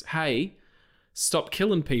says, "Hey, stop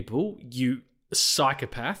killing people, you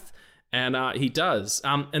psychopath." And he does.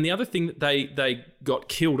 And the other thing that they got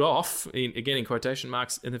killed off, in quotation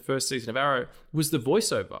marks, in the first season of Arrow was the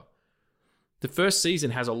voiceover. The first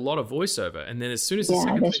season has a lot of voiceover, and then as soon as the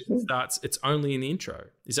second season starts, it's only in the intro.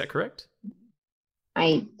 Is that correct?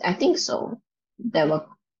 I think so. There were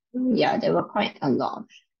quite a lot of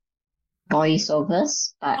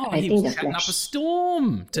voiceovers, but I think was chatting up a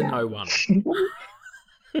storm to no one.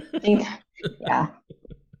 But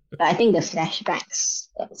I think the flashbacks,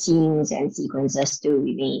 scenes and sequences still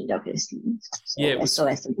remained, obviously. So it was so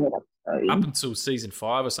as to build up the story. Up until season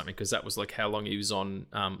 5 or something, because that was like how long he was on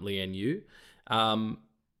Lian Yu. And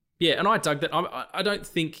I dug that. I don't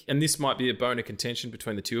think, and this might be a bone of contention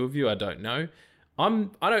between the two of you, I don't know. I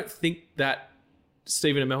don't think that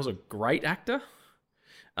Stephen Amell's a great actor.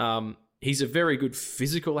 He's a very good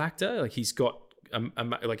physical actor. Like he's got,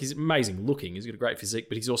 he's amazing looking. He's got a great physique,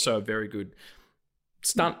 but he's also a very good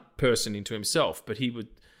stunt person into himself. But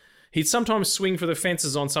He'd sometimes swing for the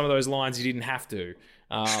fences on some of those lines he didn't have to.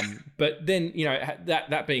 But then,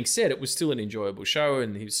 that being said, it was still an enjoyable show,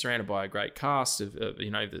 and he was surrounded by a great cast of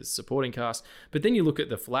the supporting cast. But then you look at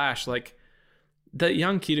The Flash, like the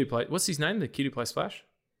young kid who played, what's his name? The kid who plays Flash?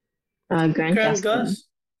 Grant Gustin.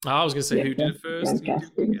 I was going to say who did it first.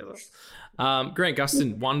 Grant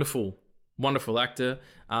Gustin, wonderful actor.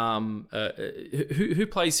 Who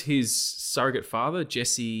plays his surrogate father?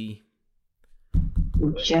 Jesse.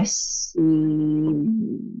 The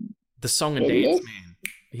song and dance man.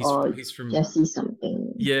 He's from Jesse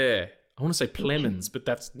something. Yeah, I want to say Plemons, but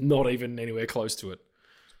that's not even anywhere close to it.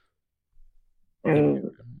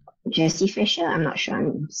 Jesse Fisher. I'm not sure.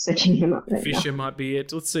 I'm searching him up right Fisher now. might be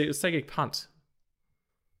it. Let's see. Let's take a punt.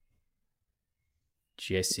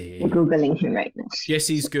 Jesse. I'm Googling him right now.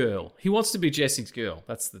 Jesse's girl. He wants to be Jesse's girl.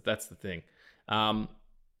 That's the thing. I'm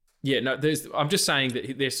just saying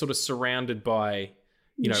that they're sort of surrounded by,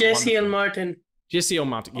 Jesse L. Martin. Jesse L.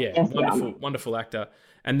 Martin. Yeah, wonderful actor.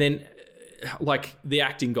 And then, like, the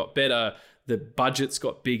acting got better. The budgets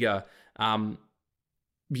got bigger.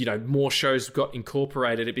 More shows got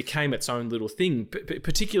incorporated. It became its own little thing,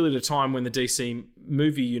 particularly at a time when the DC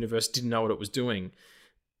movie universe didn't know what it was doing.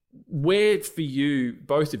 Where for you,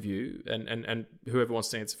 both of you, and whoever wants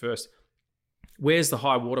to answer first, where's the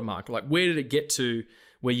high watermark? Like, where did it get to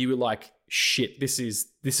where you were like, shit, this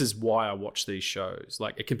is why I watch these shows?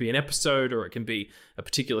 Like, it can be an episode, or it can be a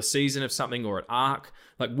particular season of something, or an arc.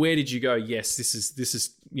 Like, where did you go, yes, this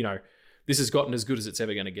has gotten as good as it's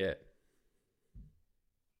ever going to get?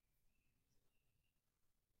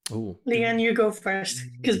 Ooh. Leanne, you go first,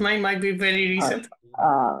 because mine might be very recent.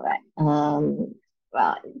 All right.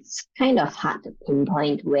 Well, it's kind of hard to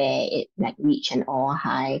pinpoint where it like reached an all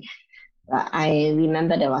high. But I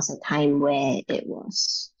remember there was a time where it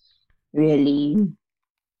was really,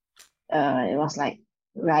 it was like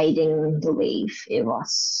riding the wave. It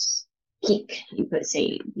was peak, you could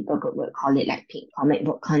say. People would call it like peak comic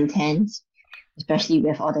book content, especially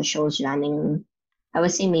with all the shows running. I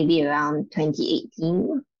would say maybe around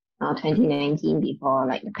 2018 or 2019, before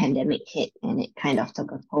like the pandemic hit, and it kind of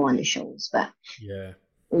took a toll on the shows. But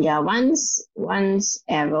once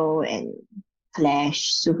Arrow and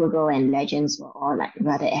Flash, Supergirl, and Legends were all like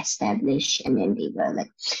rather established, and then they were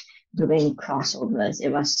like doing crossovers. It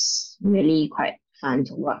was really quite fun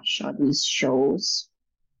to watch all these shows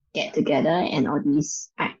get together, and all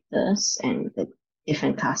these actors and the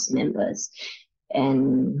different cast members.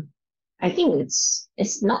 And I think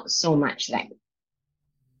it's not so much like,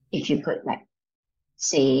 if you could like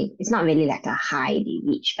say, it's not really like a high they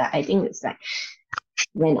reach, but I think it's like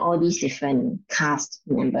when all these different cast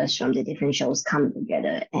members from the different shows come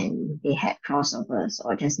together and they had crossovers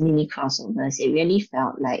or just mini crossovers, it really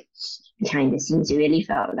felt like, behind the scenes, it really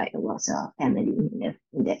felt like it was a family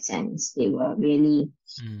in that sense. They were really,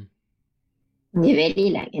 they really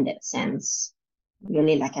like, in that sense,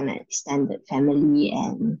 really like an extended family,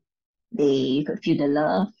 and you could feel the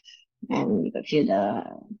love, and you could feel the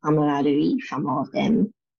camaraderie from all of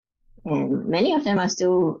them. And many of them are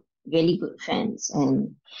still really good friends.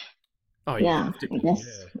 And I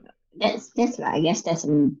guess that's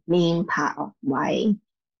a main part of why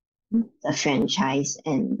the franchise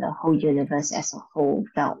and the whole universe as a whole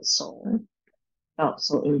felt so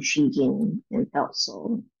intriguing and felt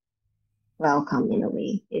so welcome in a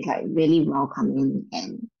way. It's like really welcoming,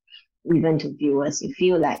 and even to viewers, you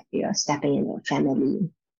feel like you're stepping into a family.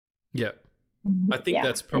 Yeah. I think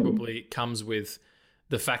that's probably comes with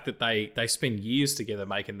the fact that they spend years together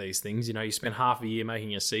making these things. You spend half a year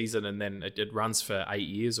making a season, and then it runs for 8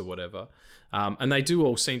 years or whatever. And they do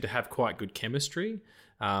all seem to have quite good chemistry,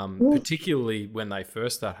 particularly when they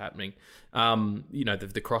first start happening.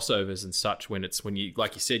 The crossovers and such, when you,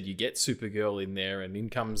 like you said, you get Supergirl in there, and in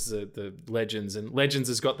comes the Legends. And Legends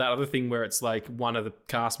has got that other thing where it's like one of the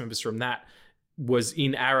cast members from that was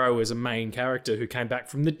in Arrow as a main character who came back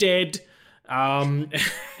from the dead.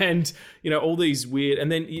 And all these weird,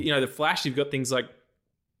 and then the Flash, you've got things like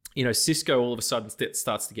Cisco all of a sudden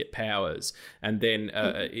starts to get powers, and then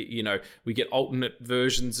we get alternate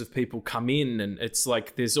versions of people come in, and it's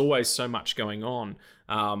like there's always so much going on.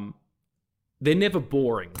 They're never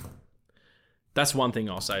boring. That's one thing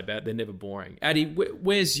I'll say about it. They're never boring. Addie,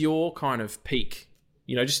 where's your kind of peak?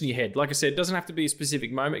 Just in your head. Like I said, it doesn't have to be a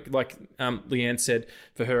specific moment. Like Leanne said,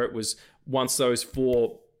 for her it was once those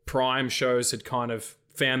 4 Prime shows had kind of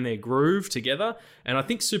found their groove together. And I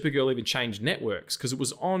think Supergirl even changed networks because it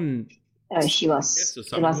was on... She was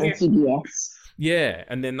on CBS. Yeah,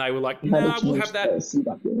 and then they were like, nah, we'll have that...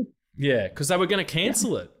 CW. Yeah, because they were going to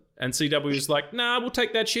cancel it. And CW was like, nah, we'll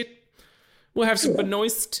take that shit. We'll have some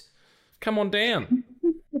Benoist. Come on down.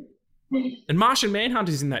 And Martian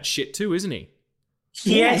Manhunter's in that shit too, isn't he?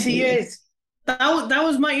 Yes, he is. That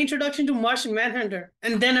was my introduction to Martian Manhunter,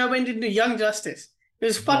 and then I went into Young Justice. It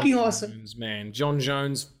was fucking awesome. Jones, man, John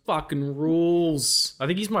Jones fucking rules. I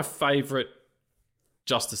think he's my favorite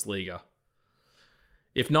Justice Leaguer.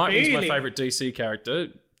 If Nightwing's my favorite DC character,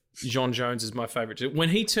 John Jones is my favorite. When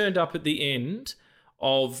he turned up at the end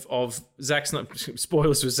of Zack Snyder,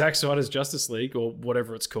 spoilers for Zack Snyder's Justice League or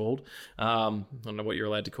whatever it's called. I don't know what you're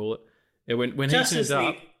allowed to call it. When he turned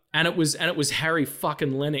up, and it was Harry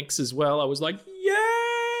fucking Lennox as well. I was like,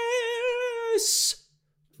 yes,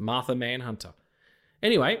 Martha Manhunter.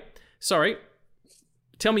 Anyway, sorry.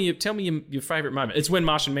 Tell me your favorite moment. It's when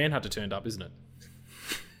Martian Manhunter turned up, isn't it?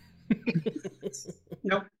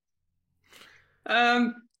 Nope.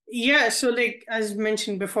 Yeah, so like as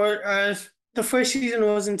mentioned before, the first season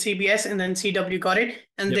was in CBS and then CW got it,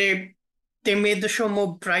 and they made the show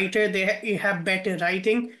more brighter. They have better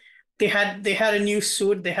writing. They had a new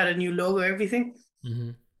suit, they had a new logo, everything. Mm-hmm.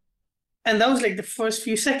 And that was like the first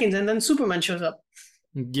few seconds, and then Superman shows up.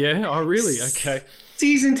 Yeah, oh really? Okay.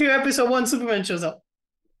 Season 2, episode 1, Superman shows up.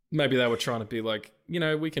 Maybe they were trying to be like,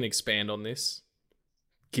 we can expand on this.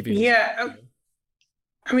 I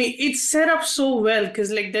mean, it's set up so well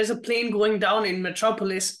because like there's a plane going down in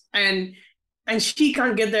Metropolis and she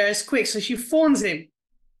can't get there as quick, so she phones him,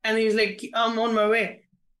 and he's like, "I'm on my way,"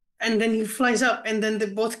 and then he flies up, and then they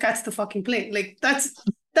both catch the fucking plane. Like that's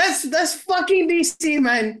fucking DC,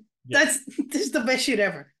 man. Yeah. This is the best shit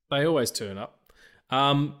ever. They always turn up.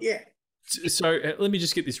 Yeah. So let me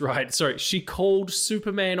just get this right. Sorry, she called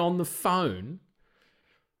Superman on the phone.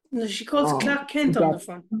 No, she calls Clark Kent on the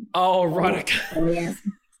phone. Oh, right. Okay. Yeah.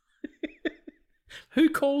 Who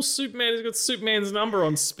calls Superman? He's got Superman's number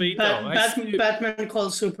on speed dial. Batman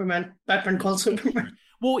calls Superman. Batman calls Superman.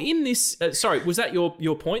 Well, in this... sorry, was that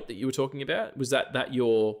your point that you were talking about? Was that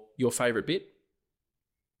your favourite bit?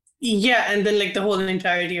 Yeah, and then like the whole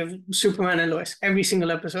entirety of Superman and Lois. Every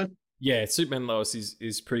single episode. Yeah, Superman and Lois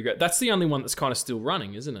is pretty great. That's the only one that's kind of still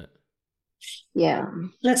running, isn't it? Yeah.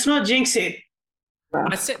 Let's not jinx it.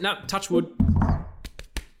 I said, no, touch wood.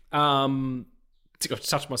 To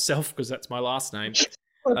touch myself because that's my last name.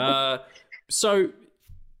 So,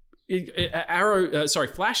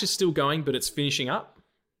 Flash is still going, but it's finishing up.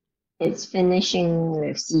 It's finishing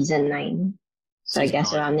with season 9, so I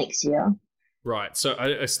guess around next year. Right. So,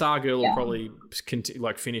 a Stargirl will probably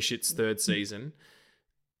finish its 3rd season.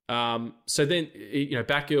 So then,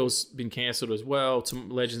 Batgirl's been cancelled as well.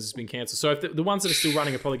 Legends has been cancelled. So if the ones that are still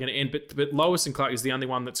running are probably going to end. But Lois and Clark is the only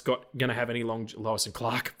one that's going to have any long. Lois and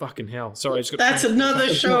Clark, fucking hell. Sorry, I just got. That's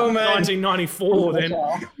another show, man. 1994. Then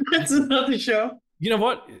that's another show. You know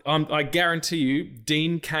what? I guarantee you,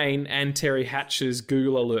 Dean Cain and Terry Hatcher's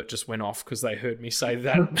Google alert just went off because they heard me say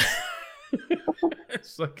that.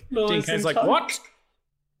 It's like Dean Cain's like, what?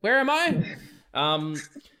 Where am I?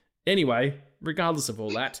 Anyway. Regardless of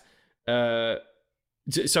all that, so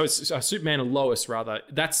it's Superman and Lois, rather.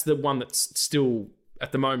 That's the one that's still,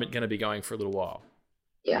 at the moment, going to be going for a little while.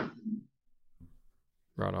 Yeah.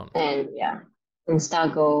 Right on. And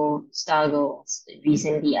Stargirl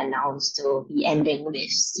recently announced to be ending with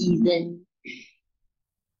season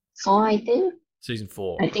 4, I think. Season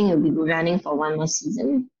 4. I think it'll be running for one more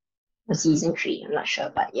season. Or season 3, I'm not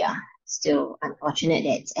sure. But yeah, still unfortunate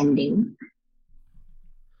that it's ending.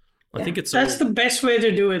 I think that's the best way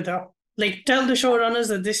to do it, though. Like, tell the showrunners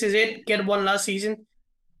that this is it. Get one last season.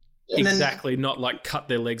 Exactly. Not like cut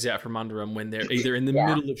their legs out from under them when they're either in the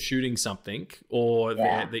middle of shooting something or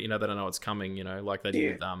they don't know it's coming. Like they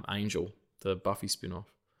did with Angel, the Buffy spin-off.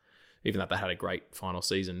 Even though they had a great final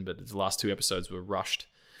season, but the last 2 episodes were rushed.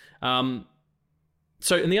 And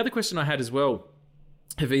the other question I had as well: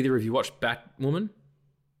 have either of you watched Batwoman?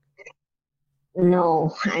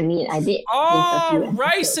 No, I mean, I did. Oh,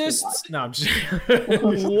 racists! No, I'm just...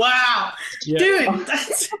 Wow, yeah. Dude,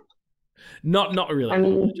 that's not really. I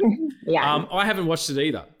mean, yeah. I haven't watched it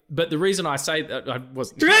either. But the reason I say that I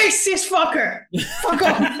wasn't racist fucker. Fuck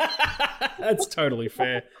off. That's totally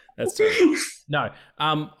fair. No.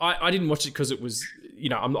 I didn't watch it because it was,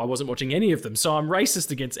 I wasn't watching any of them, so I'm racist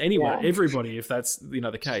against anyone, everybody, if that's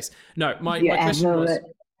the case. No, my question was.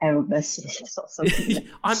 Arrowverse or something.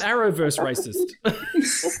 I'm Arrowverse racist.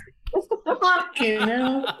 Fucking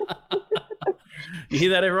hell. You hear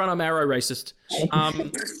that, everyone? I'm Arrow racist.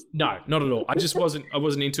 No, not at all. I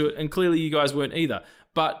wasn't into it, and clearly you guys weren't either.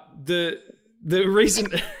 But the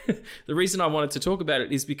reason I wanted to talk about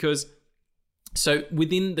it is because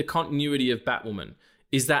within the continuity of Batwoman,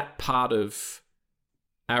 is that part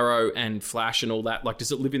Arrow and Flash and all that? Like,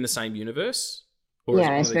 does it live in the same universe? Or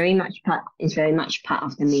it's very much part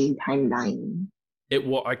of the main timeline. It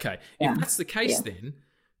was okay. Yeah. If that's the case, then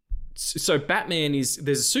so there's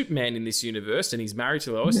a Superman in this universe, and he's married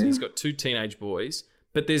to Lois, and he's got 2 teenage boys,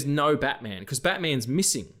 but there's no Batman because Batman's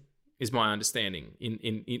missing, is my understanding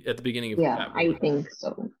in at the beginning of Batman. I think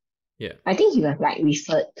so. Yeah, I think he was like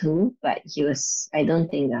referred to, but I don't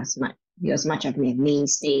think he was much of a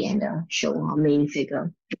mainstay in the show or main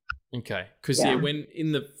figure. Okay, because when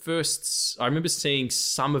in the first, I remember seeing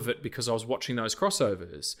some of it because I was watching those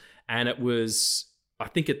crossovers, and it was, I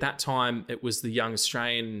think at that time it was the young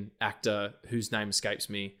Australian actor whose name escapes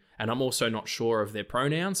me, and I'm also not sure of their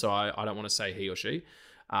pronouns, so I don't want to say he or she.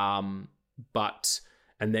 But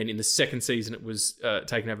and then in the second season it was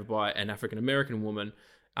taken over by an African American woman,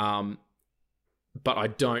 but I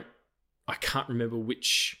can't remember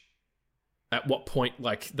at what point,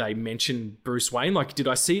 like, they mentioned Bruce Wayne. Like, did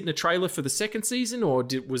I see it in the trailer for the second season, or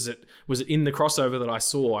was it in the crossover that I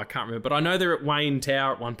saw? I can't remember. But I know they're at Wayne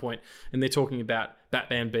Tower at one point, and they're talking about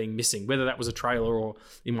Batman being missing, whether that was a trailer or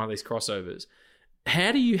in one of these crossovers.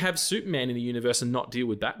 How do you have Superman in the universe and not deal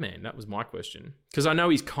with Batman? That was my question. Because I know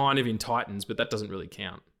he's kind of in Titans, but that doesn't really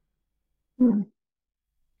count.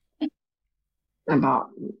 About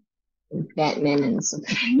Batman and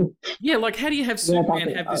Superman. Yeah, like, how do you have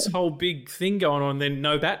Superman have this whole big thing going on and then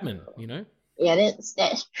no Batman, you know? Yeah,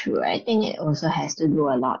 that's true. I think it also has to do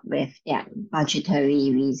a lot with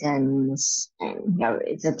budgetary reasons, and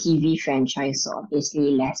it's a TV franchise, so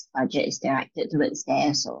obviously less budget is directed towards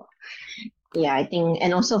there. So yeah, I think,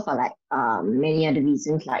 and also for like many other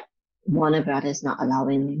reasons, like Warner Brothers not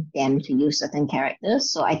allowing them to use certain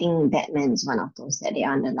characters. So I think Batman is one of those that they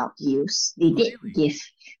aren't allowed to use. They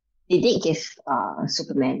did give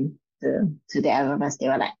Superman to the Arrowverse. They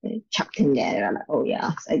were like, they chucked him there. They were like, oh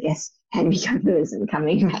yeah, so I guess Henry Cavill isn't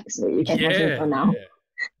coming back, so you can have him for now. Yeah.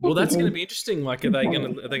 Well, that's going to be interesting. Like, are they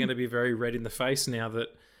going to be very red in the face now that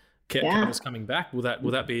Cavill's coming back?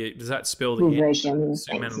 Does that spell the end of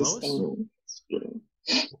Superman and Lois?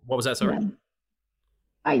 What was that? Sorry. Yeah.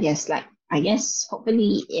 I guess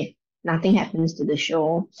hopefully if nothing happens to the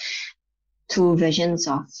show, 2 versions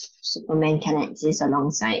of Superman can exist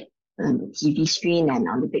alongside the TV screen and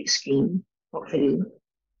on the big screen, hopefully.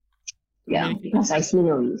 Yeah, because I see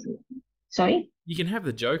no reason. Sorry? You can have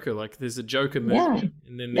the Joker, like there's a Joker movie,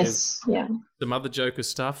 and then there's some other Joker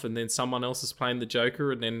stuff, and then someone else is playing the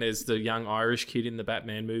Joker, and then there's the young Irish kid in the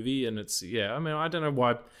Batman movie, and it's, I mean, I don't know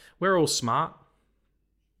why. We're all smart.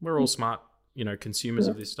 Consumers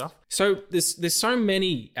of this stuff. So there's so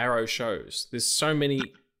many Arrow shows. There's so many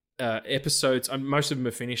episodes. Most of them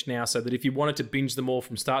are finished now, so that if you wanted to binge them all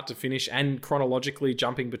from start to finish and chronologically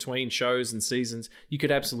jumping between shows and seasons, you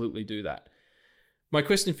could absolutely do that. My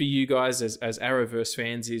question for you guys as Arrowverse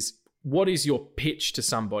fans is, what is your pitch to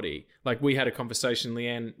somebody? Like, we had a conversation,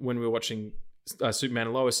 Leanne, when we were watching Superman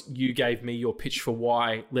and Lois. You gave me your pitch for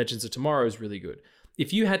why Legends of Tomorrow is really good.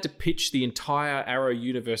 If you had to pitch the entire Arrow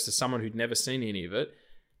universe to someone who'd never seen any of it,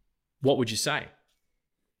 what would you say?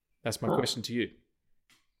 That's my question to you.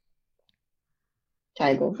 Shall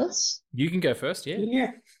I go first? You can go first, yeah.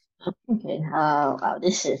 Yeah. Okay. Wow,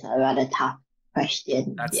 this is a rather tough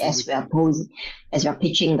question. As we're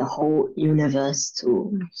pitching the whole universe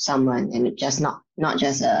to someone, and it's just not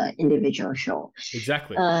just an individual show.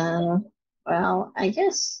 Exactly. Well, I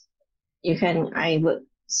guess I would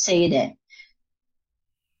say that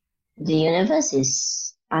the universe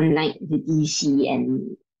is unlike the DC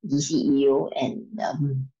and DCEU and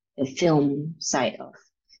the film side of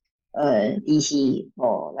DC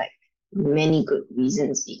for like many good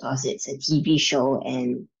reasons, because it's a TV show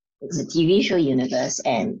and it's a TV show universe,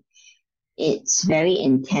 and it's very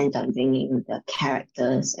intent on bringing the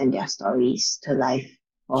characters and their stories to life.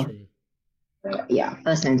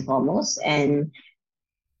 First and foremost, and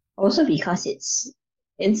also because it's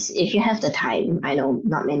if you have the time. I know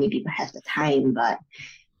not many people have the time, but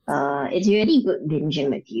it's really good binging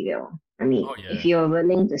material. I mean, if you're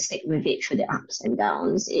willing to stick with it through the ups and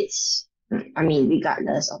downs,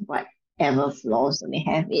 regardless of whatever flaws they may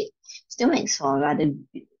have, it still makes for a rather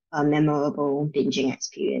memorable binging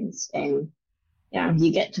experience. And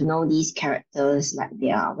you get to know these characters like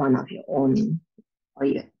they are one of your own, or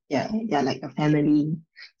they're like a family,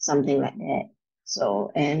 something like that.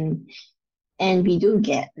 So and we do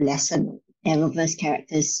get lesser Arrowverse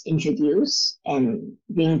characters introduced and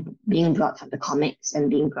being brought from the comics and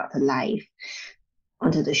being brought to life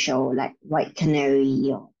onto the show, like White Canary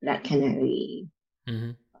or Black Canary,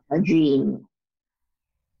 a Dream,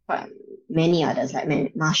 but many others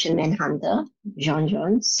like Martian Manhunter, John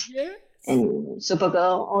Jones, and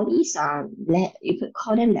Supergirl. All these are, you could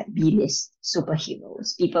call them like B-list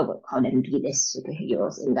superheroes. People would call them B-list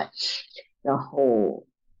superheroes in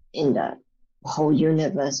the whole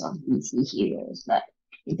universe of DC heroes, but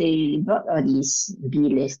they brought all these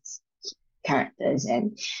B-list characters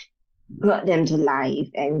and brought them to life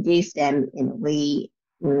and gave them, in a way,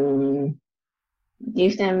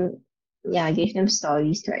 gave them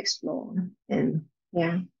stories to explore. And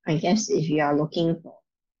yeah, I guess if you are looking for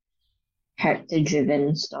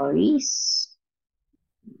character-driven stories,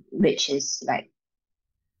 which is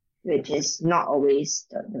not always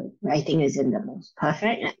the writing isn't the most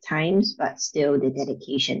perfect at times, but still the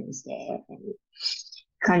dedication is there and you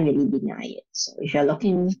can't really deny it. So if you're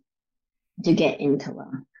looking to get into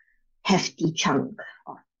a hefty chunk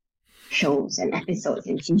of shows and episodes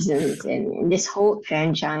and seasons and this whole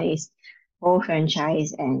franchise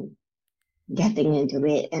and getting into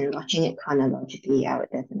it and watching it chronologically, I would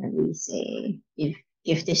definitely say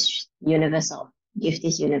give this universe a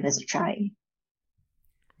try.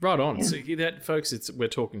 Right on. Yeah. So that, folks, we're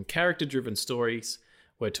talking character-driven stories.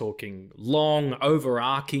 We're talking long,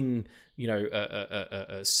 overarching,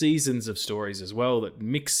 seasons of stories as well that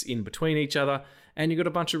mix in between each other. And you've got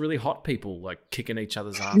a bunch of really hot people like kicking each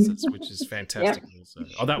other's asses, which is fantastic. Yep. Also.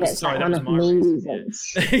 Oh, that was my main reason.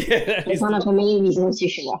 reasons. Yeah, it's one of the main reasons you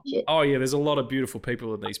should watch it. Oh yeah, there's a lot of beautiful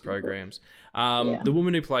people in these programs. The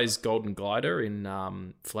woman who plays Golden Glider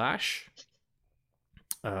in Flash.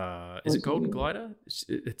 Is it Golden Glider?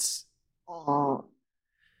 It's.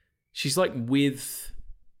 She's like with.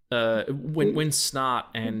 When Snart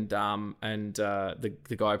and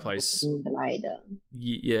the guy plays Glider.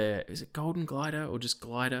 Yeah, is it Golden Glider or just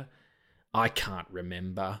Glider? I can't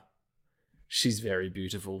remember. She's very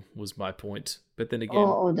beautiful, was my point. But then again,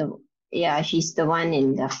 she's the one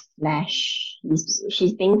in the Flash.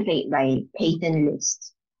 She's being played by Peyton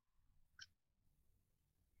List.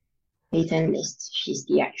 Peyton List. She's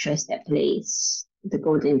the actress that plays the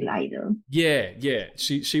Golden Glider. Yeah.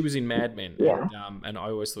 She was in Mad Men. Yeah. And I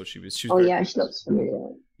always thought she was. She looks familiar.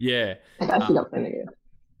 Yeah. I thought she looked familiar.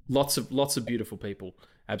 Lots of beautiful people.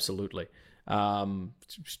 Absolutely.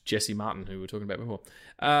 Jesse Martin, who we were talking about before.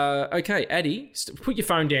 Okay, Addie, put your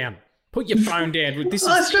phone down. Put your phone down. This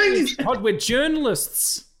is we're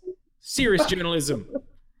journalists. Serious journalism.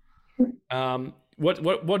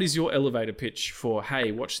 What is your elevator pitch for?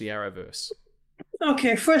 Hey, watch the Arrowverse.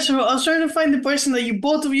 Okay, first of all, I was trying to find the person that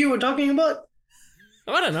both of you were talking about.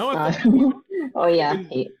 I don't know.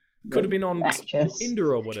 Could have been on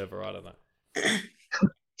Tinder or whatever. I don't know.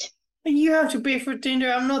 You have to pay for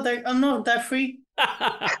Tinder. I'm not that free.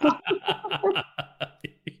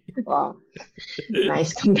 Wow,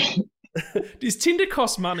 nice comment. Does Tinder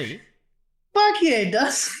cost money? Fuck yeah, it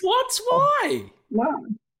does. What? Why? Wow.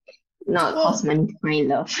 No, it costs money to find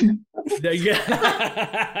love.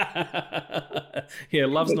 Yeah,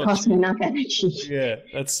 love's not. It costs enough energy. Yeah,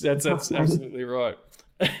 that's absolutely right.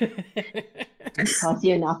 It costs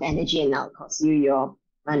you enough energy, and now it costs you your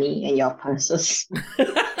money and your purses.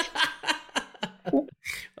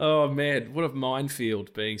 Oh man, what a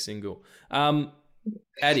minefield being single.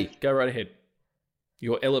 Addie, go right ahead.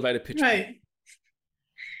 Your elevator pitch. Right.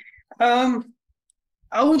 I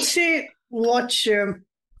would say watch.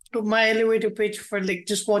 My elevator pitch for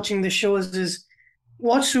just watching the shows is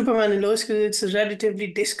watch Superman and Lois because it's relatively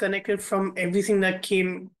disconnected from everything that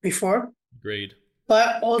came before. Agreed.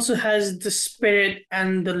 But also has the spirit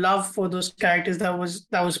and the love for those characters that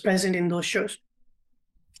was present in those shows.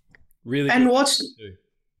 Really. And watch.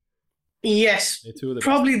 Yes.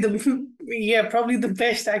 Probably the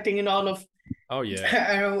best acting in all of. Oh yeah.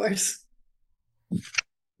 Arrowverse.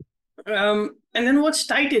 And then watch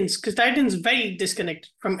Titans because Titans very disconnected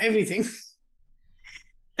from everything,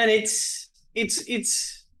 and it's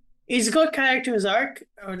got character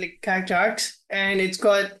arcs, and it's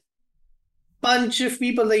got bunch of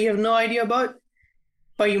people that you have no idea about,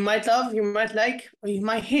 but you might love, you might like, or you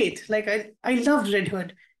might hate. Like I loved Red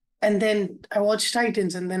Hood, and then I watched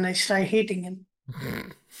Titans, and then I started hating him.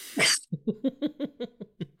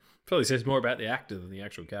 Probably says more about the actor than the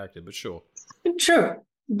actual character, but sure. True.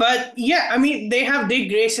 But yeah, I mean, they have Dick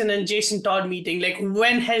Grayson and Jason Todd meeting. Like,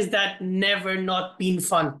 when has that never not been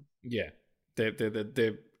fun? Yeah, they're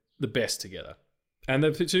the best together, and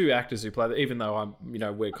the two actors who play. Even though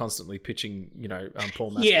we're constantly pitching,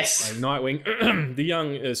 Paul Mescal yes, playing Nightwing, the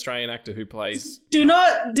young Australian actor who plays. Do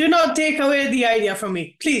not take away the idea from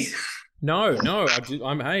me, please. No,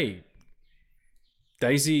 I'm hey.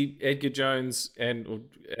 Daisy Edgar Jones and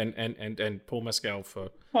Paul Mescal for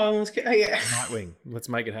Nightwing. Let's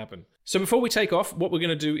make it happen. So before we take off, what we're going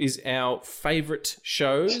to do is our favourite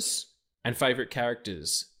shows and favourite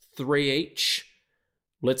characters. 3 each.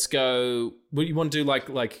 Let's go. What do you want to do?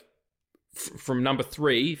 Like from number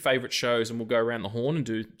 3, favourite shows, and we'll go around the horn and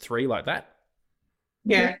do 3 like that.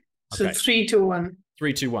 Yeah. So Okay. 3, 2, 1.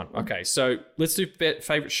 3, 2, 1. Okay, so let's do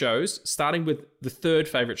favorite shows, starting with the third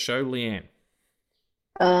favorite show, Leanne.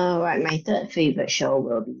 Right, my third favorite show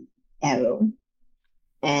will be Arrow.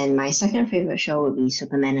 And my second favorite show will be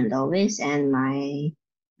Superman and Lois. And my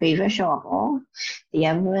favorite show of all, the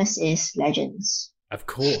Everest, is Legends. Of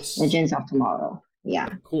course. Legends of Tomorrow. Yeah.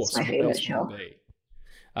 Of course. It's my What favorite else would show. it be?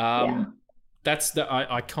 Yeah. That's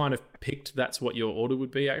I kind of picked that's what your order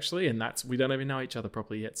would be, actually, and we don't even know each other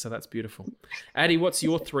properly yet, so that's beautiful. Addie, what's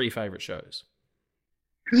your 3 favorite shows?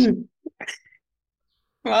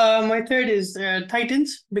 My third is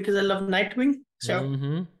Titans, because I love Nightwing.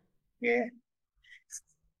 So yeah.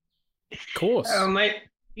 Of course. My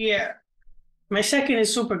second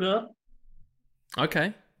is Supergirl,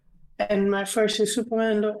 Okay. and my first is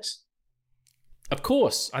Superman and Lois. Of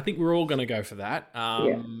course. I think we're all going to go for that.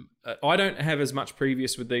 I don't have as much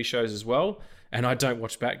previous with these shows as well, and I don't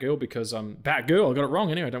watch Batgirl because I'm Batgirl. I got it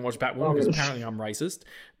wrong anyway. I don't watch Batwoman because apparently I'm racist.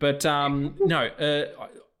 But no,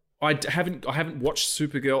 I haven't watched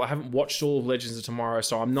Supergirl. I haven't watched all of Legends of Tomorrow,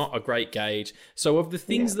 so I'm not a great gauge. So of the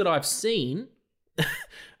things that I've seen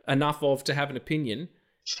enough of to have an opinion,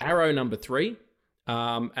 Arrow number 3,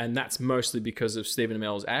 and that's mostly because of Stephen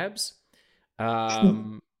Amell's abs.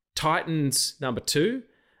 Titans number 2,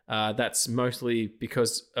 that's mostly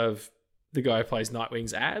because of the guy who plays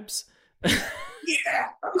Nightwing's abs.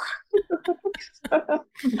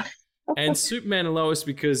 And Superman and Lois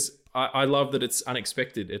because I love that it's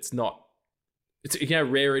unexpected. It's you know how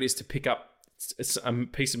rare it is to pick up a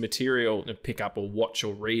piece of material, pick up or watch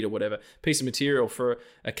or read or whatever, piece of material for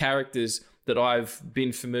a characters that I've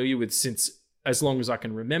been familiar with since as long as I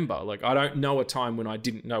can remember. Like, I don't know a time when I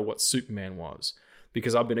didn't know what Superman was,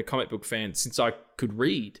 because I've been a comic book fan since I could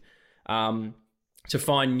read. To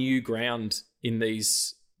find new ground in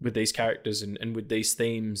with these characters and with these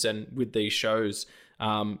themes and with these shows,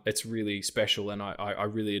 it's really special, and I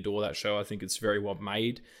really adore that show. I think it's very well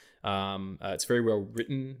made. It's very well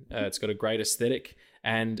written. It's got a great aesthetic.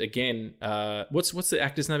 And again, what's the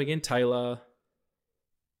actor's name again? Tyler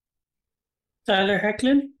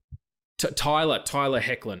Hoechlin. Tyler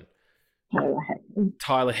Hoechlin.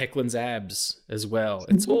 Tyler Hoechlin's abs as well.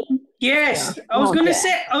 It's all Yes, I was gonna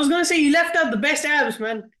say you left out the best abs,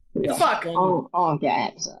 man. Yeah. Fuck. All the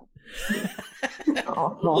abs.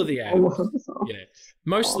 all of the abs. Yeah,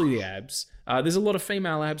 mostly the abs. There's a lot of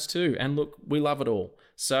female abs too, and look, we love it all.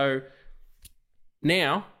 So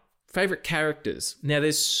now, favorite characters. Now,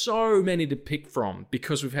 there's so many to pick from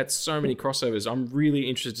because we've had so many crossovers. I'm really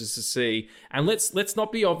interested to see, and let's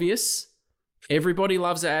not be obvious. Everybody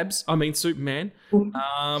loves abs. I mean, Superman.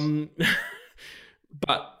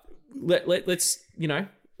 But let's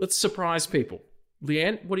surprise people.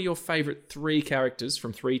 Leanne, what are your favorite 3 characters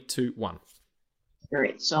from 3, 2, 1?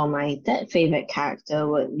 Alright, so my third favorite character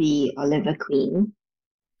would be Oliver Queen,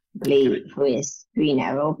 who is Green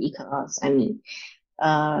Arrow, because when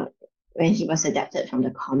he was adapted from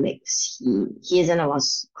the comics, he isn't a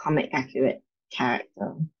most comic accurate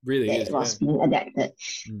character. Really that is, was being adapted.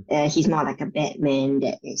 He's more like a Batman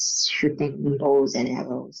that is shooting bows and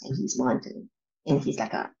arrows, and he's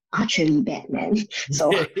like a archery Batman.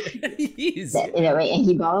 So he is. that, in a way, and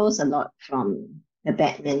he borrows a lot from the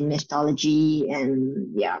Batman mythology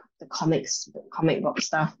and the comic book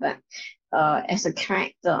stuff. But as a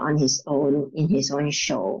character on his own, in his own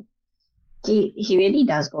show, he really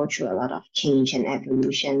does go through a lot of change and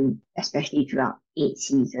evolution, especially throughout 8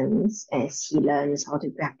 seasons, as he learns how to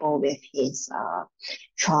grapple with his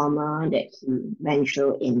trauma that he went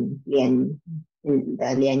through in the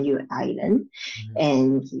Lianyu Island.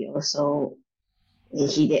 And he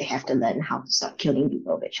did have to learn how to stop killing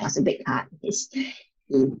people, which was a big part. He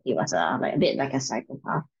was a bit like a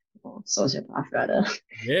psychopath or sociopath rather.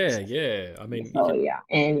 Yeah. I mean, so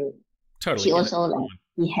and totally. He also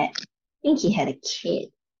I think he had a kid.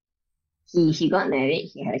 He got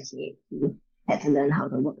married. He had a kid. He had to learn how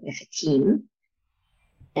to work with a team.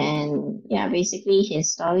 And basically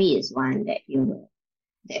his story is one that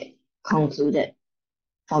concluded,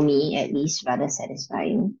 for me at least, rather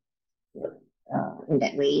satisfying in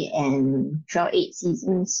that way. And throughout 8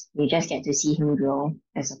 seasons, you just get to see him grow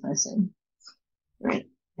as a person, right?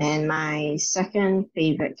 And my second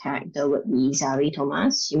favorite character would be Zari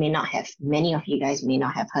Thomas. Many of you guys may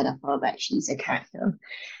not have heard of her, but she's a character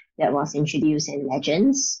that was introduced in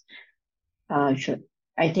Legends. I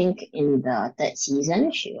think in the 3rd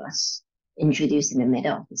season, she was introduced in the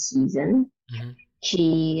middle of the season.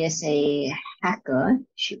 She is a hacker.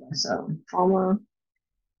 She was a former.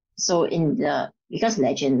 So because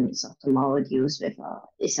Legends of Tomorrow deals with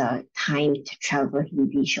it's a time travel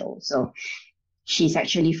TV show. So she's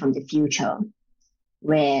actually from the future,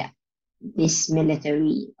 where this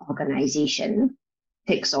military organization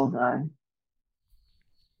takes over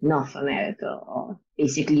North America, or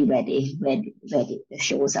basically where the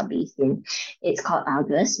shows are based in. It's called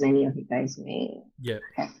Argus. Many of you guys may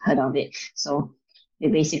have heard of it. So they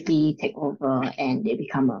basically take over and they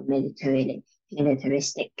become a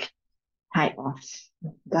militaristic type of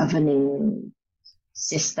governing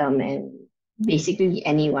system, and basically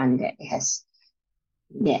anyone that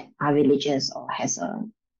are religious or has a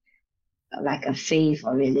faith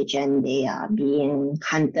or religion, they are being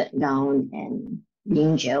hunted down and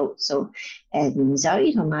being jailed. So, and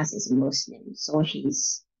Zari Thomas is a Muslim, so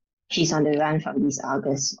she's on the run from these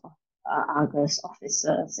Argus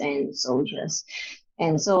officers and soldiers,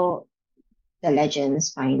 and so the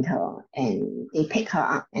legends find her and they pick her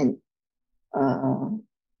up, and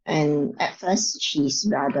at first she's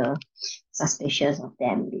rather suspicious of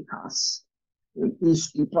them because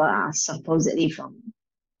these people are supposedly from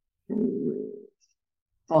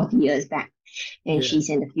 40 years back, and she's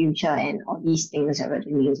in the future, and all these things are the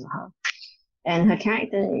news of her. And her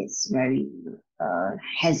character is very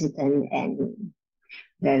hesitant and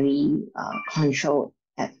very controlled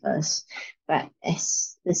at first. But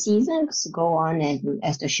as the seasons go on and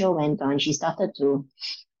as the show went on, she started to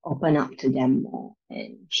open up to them more,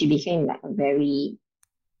 and she became like a very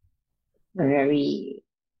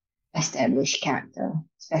established character,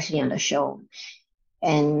 especially on the show.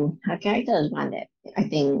 And her character is one that I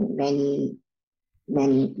think many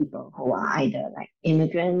people who are either like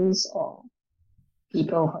immigrants or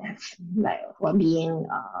people who are being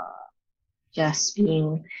just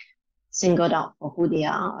being singled out for who they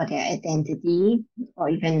are or their identity, or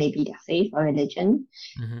even maybe their faith or religion,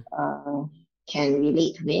 can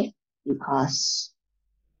relate with, because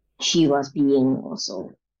she was being also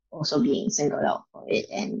being singled out for it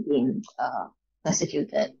and being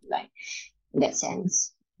persecuted, like in that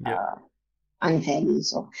sense, unfairly.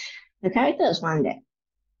 So the character is one that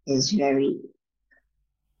is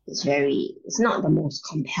it's not the most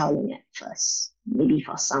compelling at first, maybe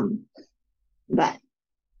for some, but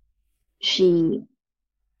she's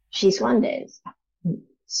one that is,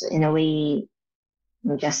 so in a way,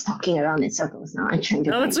 I'm just talking around in circles now. I'm trying to.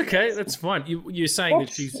 No, that's okay. That's fine. You're saying that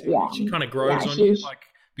she kind of grows on you, like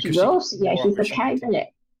because she grows. She's a character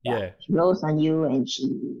that she grows on you, and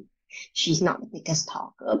she's not the biggest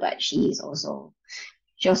talker, but she also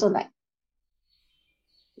like.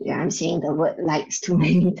 Yeah, I'm saying the word likes too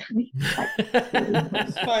many times.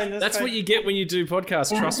 That's fine. That's what you get when you do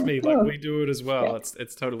podcasts. Trust me, like we do it as well.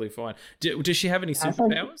 It's totally fine. Does she have any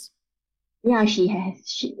superpowers? Yeah, she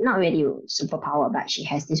has. Not really superpower, but she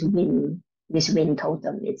has this wind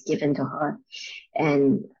totem. It's given to her,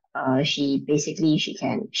 and she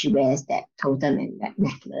wears that totem and that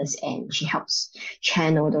necklace, and she helps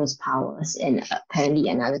channel those powers. And apparently,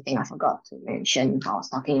 another thing I forgot to mention while I was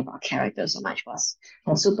talking about characters so much was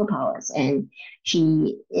her superpowers. And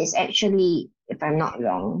she is actually, if I'm not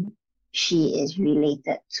wrong, she is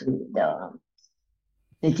related to the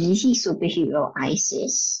DC superhero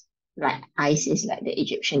Isis. Like Isis, like the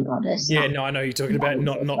Egyptian goddess. Yeah, no, I know you're talking about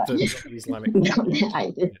not the Islamic. Not the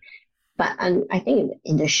Isis. But I think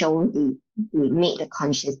in the show, they made the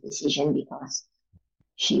conscious decision because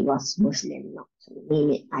she was Muslim not to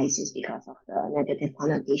name it Isis because of the negative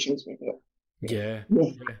connotations with it.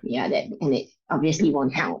 And it obviously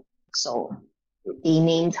won't help. So they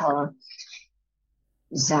named her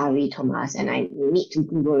Zari Thomas, and I need to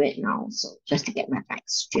Google it now, so just to get my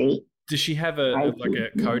facts straight. Does she have a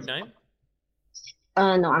code name?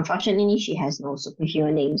 No, unfortunately, she has no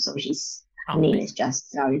superhero name, so her name is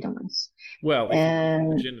just Zari Thomas. Well, if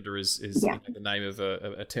progenitor is the name of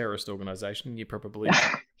a terrorist organization, you probably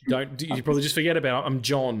you probably just forget about it. I'm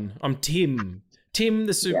John. I'm Tim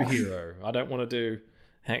the superhero. I don't want to do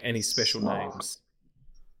any special names.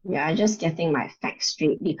 Yeah, I'm just getting my facts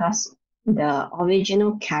straight, because the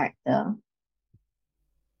original character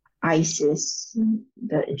Isis,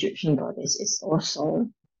 the Egyptian goddess, is also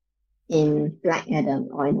in Black Adam,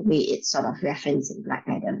 or in a way it's sort of referenced in Black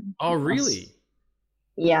Adam. Oh, really?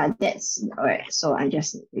 Yeah, that's all right. So I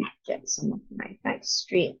just need to get some of my facts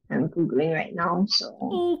straight. I'm Googling right now, so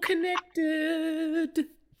all connected.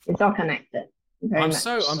 It's all connected. I'm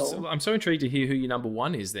so intrigued to hear who your number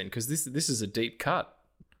one is then, because this is a deep cut.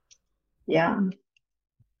 Yeah.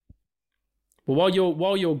 Well,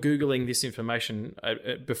 while you're googling this information,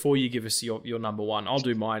 before you give us your number one, I'll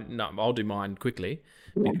do mine. No, I'll do mine quickly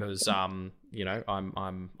because I'm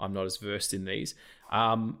not as versed in these.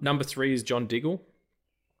 Number 3 is John Diggle.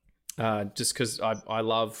 Just because I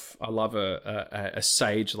love a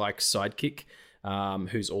sage like sidekick,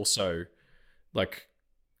 who's also like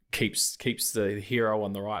keeps the hero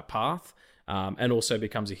on the right path, and also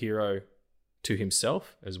becomes a hero to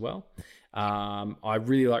himself as well. I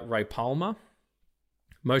really like Ray Palmer,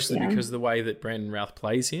 mostly because of the way that Brandon Routh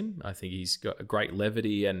plays him. I think he's got a great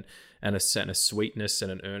levity and a sweetness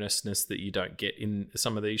and an earnestness that you don't get in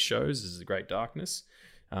some of these shows. There's a great darkness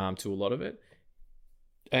to a lot of it.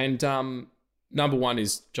 And number one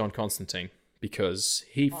is John Constantine, because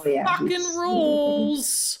he fucking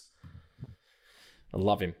rules. I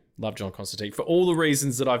love him. Love John Constantine for all the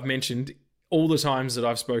reasons that I've mentioned all the times that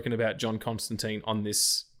I've spoken about John Constantine on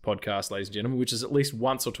this podcast, ladies and gentlemen, which is at least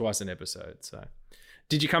once or twice an episode. So,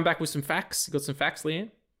 did you come back with some facts? You got some facts,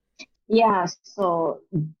 Leanne? Yeah, so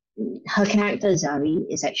her character Zari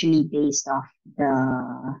is actually based off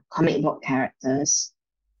the comic book characters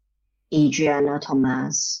Adriana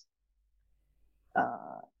Thomas.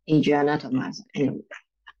 And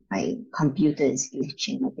my computer is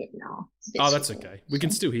glitching a bit now. Oh, that's okay. We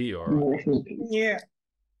can still hear you, all right? Yeah.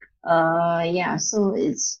 So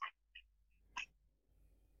it's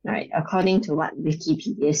right. According to what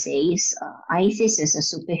Wikipedia says, Isis is a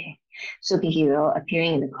superhero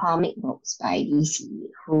appearing in the comic books by DC,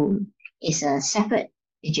 who is a separate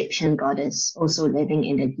Egyptian goddess also living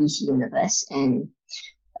in the DC universe, and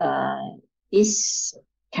this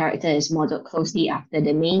character is modeled closely after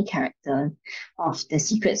the main character of The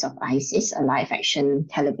Secrets of Isis, a live-action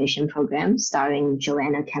television program starring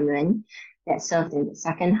Joanna Cameron that served in the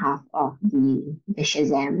second half of the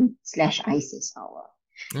Shazam/Isis hour.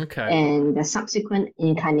 Okay. And the subsequent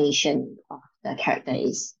incarnation of the character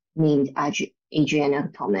is named Adriana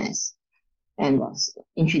Thomas and was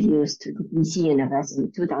introduced to the DC universe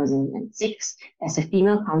in 2006 as a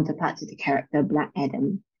female counterpart to the character Black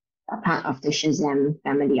Adam, a part of the Shazam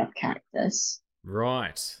family of characters.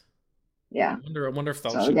 Right. Yeah. I wonder if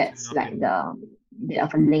they'll. So that's like the bit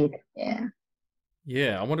of a link there.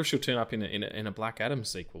 Yeah, I wonder if she'll turn up in a Black Adam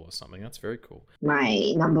sequel or something. That's very cool.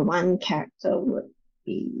 My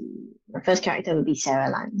first character would be Sarah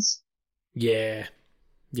Lance. Yeah.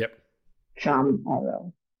 Yep. From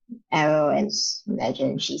Arrow. Arrow and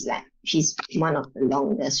Legend. She's one of the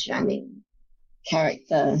longest running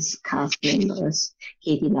characters, cast members.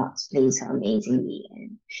 Katie Knox plays her amazingly,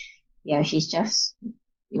 and yeah, she's just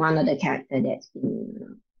one of the characters that's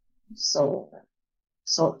been so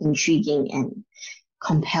intriguing and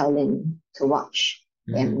compelling to watch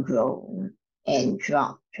them grow. And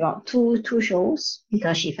throughout two shows,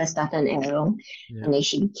 because she first started on Arrow, and then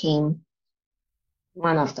she became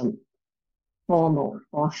one of the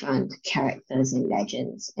forefront characters in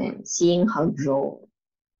Legends, and seeing her grow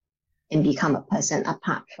and become a person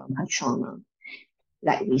apart from her trauma,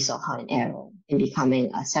 like we saw her in Arrow, and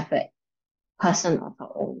becoming a separate person of her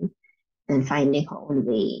own and finding her own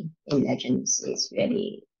way in Legends is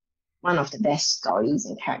really one of the best stories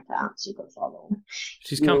and character arcs you could follow.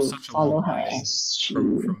 She's come such a long way as she,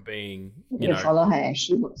 from being, you follow her as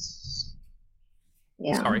she was.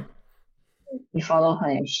 Yeah. Sorry. You follow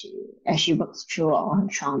her as she works through all her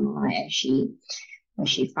trauma, as she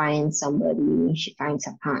finds somebody, she finds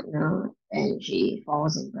a partner, and she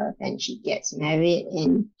falls in love, and she gets married.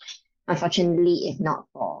 And unfortunately, if not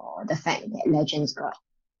for the fact that Legends got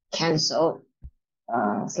cancelled,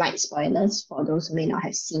 slight spoilers for those who may not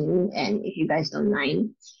have seen, and if you guys don't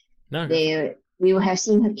mind, we will have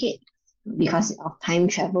seen her kids. Because of time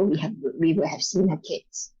travel, we will have seen her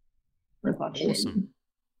kids, unfortunately. Awesome.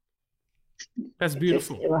 That's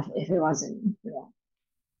beautiful. If it wasn't,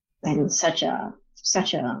 and such a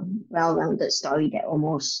well-rounded story that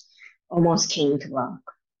almost came to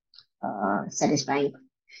a satisfying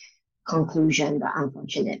conclusion, but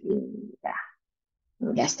unfortunately, I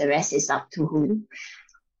guess the rest is up to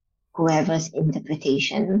whoever's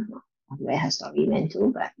interpretation of where her story went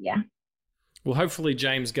to. But yeah. Well, hopefully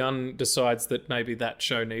James Gunn decides that maybe that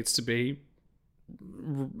show needs to be,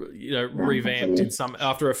 revamped in some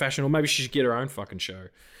after a fashion, or maybe she should get her own fucking show.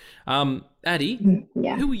 Addie,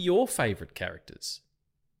 who are your favorite characters?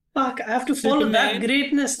 Fuck, I have to follow that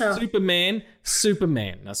greatness now. Superman.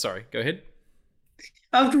 No, sorry, go ahead.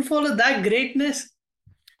 I have to follow that greatness.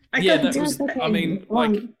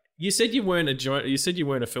 You said you weren't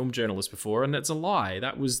a film journalist before, and that's a lie.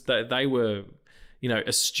 That was that they were,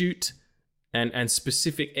 astute and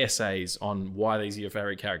specific essays on why these are your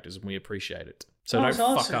favorite characters, and we appreciate it. So don't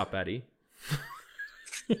fuck up, Addie.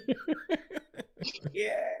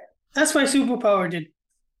 Yeah, that's my superpower, dude.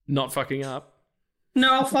 Not fucking up.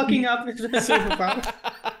 No, fucking up is my superpower.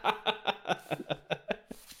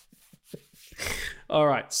 All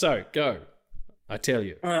right, so go. I tell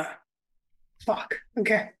you. Fuck.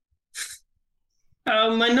 Okay.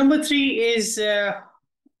 My number 3 is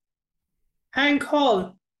Hank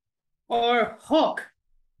Hall Or Hawk,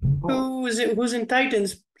 who's in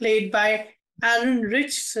Titans, played by Alan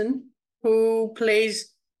Richardson, who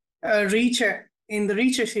plays Reacher in the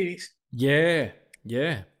Reacher series. Yeah,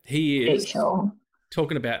 he Great is. show.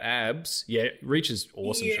 Talking about abs, yeah, Reacher's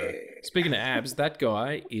awesome show. Speaking of abs, that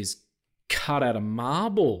guy is cut out of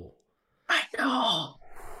marble. I know.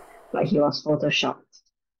 Like he was photoshopped.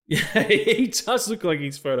 Yeah, he does look like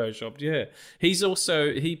he's photoshopped. Yeah,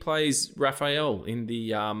 he plays Raphael in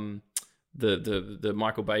the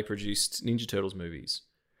Michael Bay produced Ninja Turtles movies.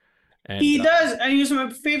 And, he does, and he was my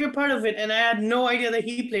favorite part of it, and I had no idea that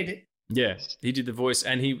he played it. Yeah, he did the voice,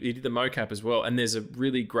 and he did the mocap as well. And there's a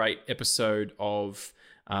really great episode of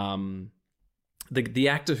the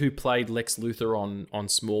actor who played Lex Luthor on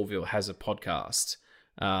Smallville has a podcast.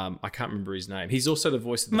 I can't remember his name. He's also the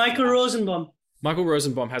voice of Michael Rosenbaum. Michael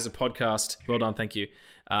Rosenbaum has a podcast. Well done, thank you.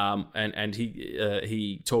 And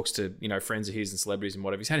he talks to friends of his and celebrities and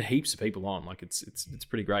whatever. He's had heaps of people on. Like it's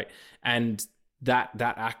pretty great. And that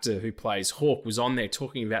actor who plays Hawk was on there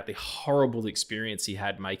talking about the horrible experience he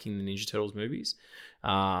had making the Ninja Turtles movies.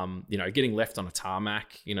 Getting left on a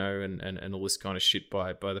tarmac, and all this kind of shit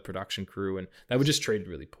by the production crew, and they were just treated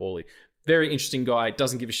really poorly. Very interesting guy.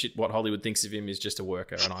 Doesn't give a shit what Hollywood thinks of him. Is just a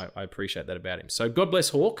worker, and I appreciate that about him. So God bless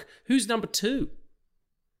Hawk. Who's number 2?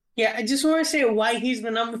 Yeah, I just want to say why he's my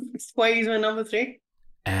number 3.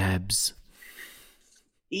 Abs.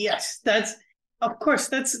 Yes, that's a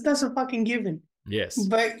fucking given. Yes.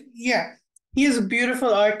 But yeah, he has a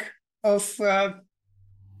beautiful arc of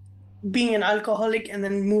being an alcoholic and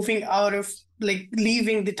then moving out of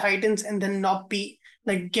leaving the Titans and then not be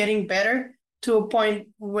getting better to a point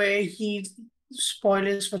where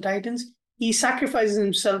spoilers for Titans, he sacrifices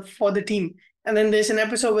himself for the team. And then there's an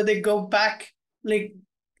episode where they go back, there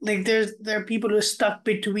are people who are stuck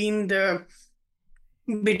between the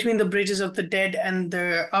bridges of the dead and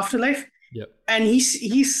the afterlife. Yep. And he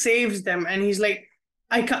saves them, and he's like,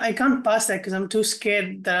 I can't pass that because I'm too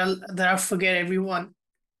scared that I'll forget everyone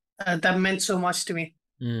that meant so much to me.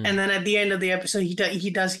 And then at the end of the episode,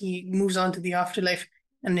 he moves on to the afterlife,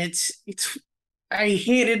 and it's I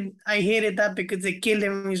hated that because they killed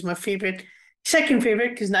him. He's my second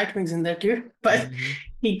favorite because Nightwing's in there too, but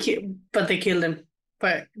they killed him.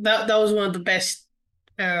 But that was one of the best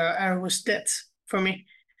Arrow's deaths for me.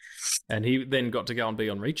 And he then got to go and be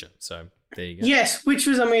on Reacher. So there you go. Yes, which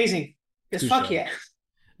was amazing. Yes, fuck show. Yeah.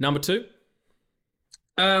 Number 2?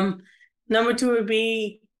 Number 2 would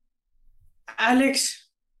be Alex.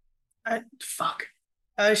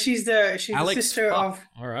 She's the sister of.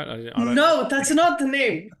 All right. I don't no, that's not the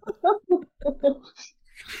name.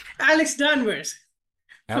 Alex Danvers.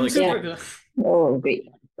 Alex. From Supergirl. Oh, great.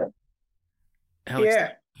 Alex,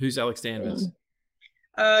 yeah. Who's Alex Danvers?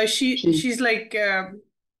 She's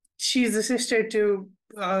she's the sister to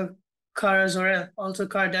Kara Zor-El, also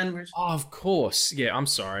Kara Danvers. Oh, of course. Yeah, I'm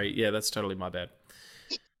sorry. Yeah, that's totally my bad.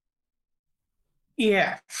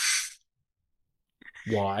 Yeah.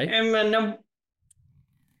 Why?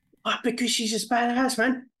 Because she's just badass,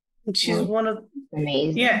 man. And she's one of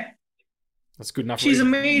amazing. Yeah. That's good enough. She's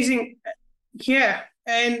amazing. Yeah,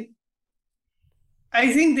 and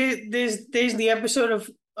I think there's the episode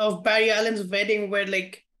of Barry Allen's wedding where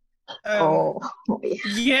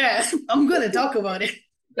yeah, I'm gonna talk about it.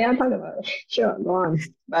 Yeah, I'm talking about it. Sure, go on.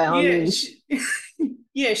 By all means.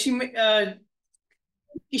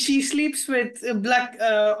 She sleeps with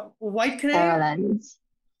white Canadian.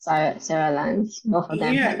 Sarah Lance. Both of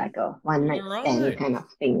them had a one night stand kind of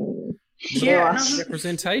thing. Yeah,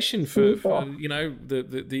 representation for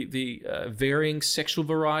the varying sexual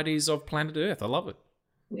varieties of planet Earth. I love it.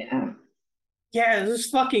 Yeah, it was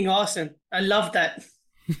fucking awesome. I love that.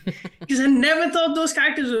 Because I never thought those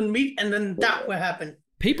characters would meet, and then that would happen.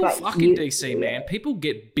 People fuck in DC, man. People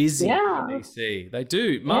get busy in DC. They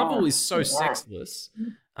do. Marvel is so sexless.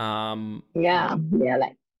 Like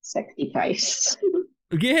sexy price.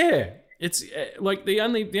 Yeah. It's like the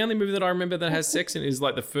only movie that I remember that has sex in it is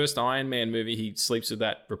like the first Iron Man movie. He sleeps with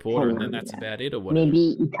that reporter, and then that's about it, or whatever.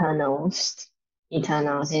 Maybe Eternals, and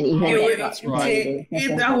even that's right.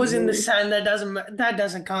 That was in the sand. That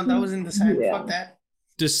doesn't count. That was in the sand. Fuck that.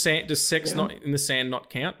 Does sex not in the sand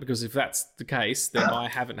not count? Because if that's the case, then I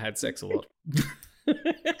haven't had sex a lot.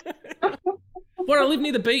 I live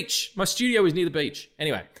near the beach. My studio is near the beach.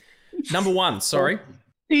 Anyway, number 1. Sorry.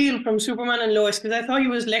 Steel from Superman and Lois, because I thought he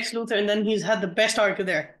was Lex Luthor, and then he's had the best arc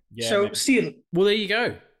there. Yeah, so Steel. Well, there you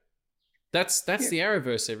go. That's the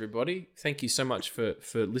Arrowverse, everybody. Thank you so much for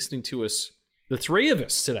listening to us, the 3 of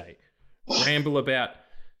us today, ramble about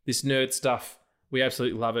this nerd stuff We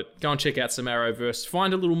absolutely love it. Go and check out some Arrowverse.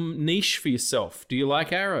 Find a little niche for yourself. Do you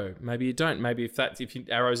like Arrow? Maybe you don't. Maybe if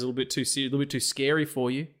Arrow's a little bit too scary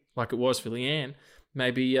for you, like it was for Leanne,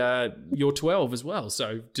 maybe you're 12 as well.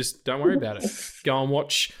 So just don't worry about it. Go and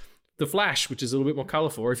watch The Flash, which is a little bit more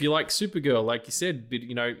colourful. Or if you like Supergirl, like you said,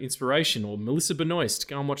 inspiration, or Melissa Benoist,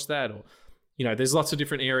 go and watch that. Or there's lots of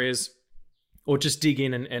different areas. Or just dig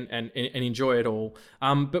in and enjoy it all.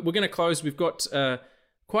 But we're going to close. We've got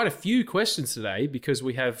quite a few questions today because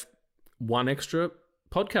we have one extra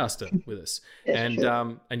podcaster with us.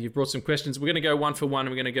 And you've brought some questions. We're going to go one for one.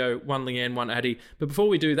 We're going to go one Leanne, one Addie. But before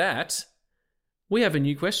we do that, we have a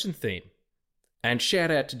new question theme. And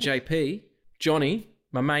shout out to JP, Johnny,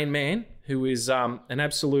 my main man, who is an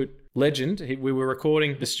absolute legend. We were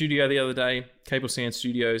recording the studio the other day, Cable Sand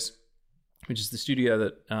Studios, which is the studio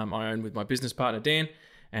that I own with my business partner, Dan.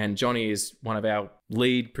 And Johnny is one of our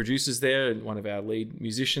lead producers there and one of our lead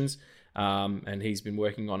musicians. And he's been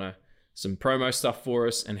working on some promo stuff for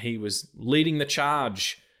us. And he was leading the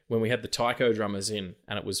charge when we had the taiko drummers in.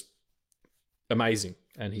 And it was amazing.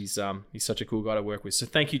 And he's such a cool guy to work with. So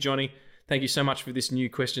thank you, Johnny. Thank you so much for this new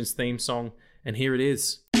questions theme song. And here it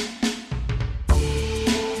is.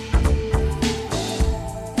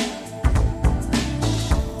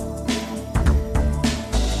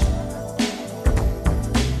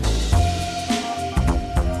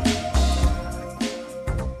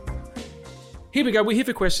 Here we go. We're here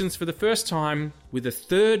for questions for the first time with a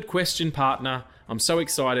third question partner. I'm so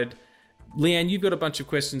excited. Leanne, you've got a bunch of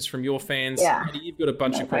questions from your fans. Yeah. Eddie, you've got a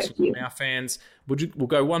bunch of questions from our fans. We'll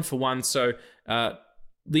go one for one. So,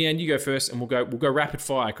 Leanne, you go first, and we'll go rapid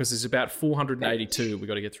fire because there's about 482 we've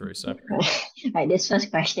got to get through. So, right. This first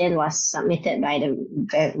question was submitted by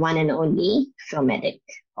the one and only film addict,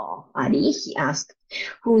 or Adi. He asked,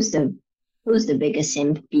 "Who's the biggest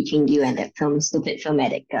simp between you and that stupid film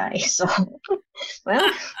addict guy?" So, well,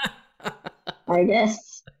 I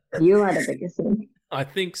guess you are the biggest simp. I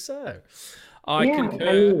think so. I concur.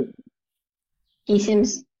 I mean, he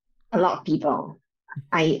simps a lot of people.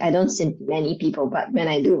 I don't simp many people, but when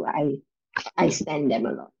I do, I stand them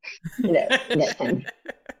a lot. In that sense.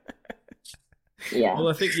 Yeah. Well,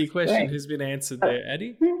 I think your question has been answered there,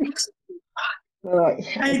 Addie. Well,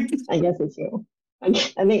 I guess it's you. I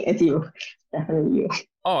think it's you. Definitely you.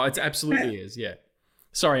 Oh, it absolutely is, yeah.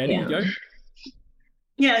 Sorry, Addie, you go.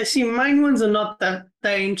 Yeah, see, mine ones are not that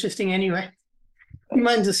interesting anyway.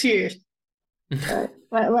 Mine's are serious.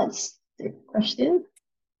 What's the question?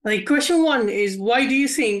 Like, question one is, why do you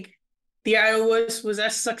think the iOS was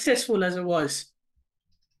as successful as it was?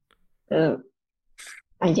 I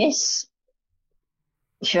guess.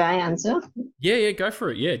 Should I answer? Yeah, go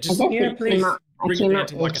for it. Yeah, just please. Bring it down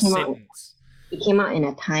to like a sentence. It came out in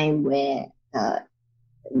a time where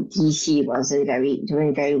DC wasn't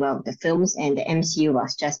doing very well with the films, and the MCU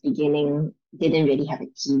was just beginning, didn't really have a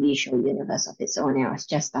TV show universe of its own. It was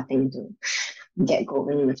just starting to get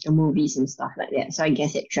going with the movies and stuff like that. So I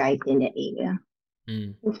guess it thrived in that area.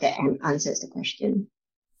 If that answers the question.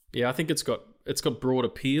 Yeah, I think it's got broad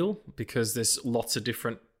appeal because there's lots of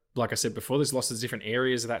different, like I said before, there's lots of different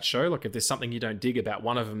areas of that show. Like if there's something you don't dig about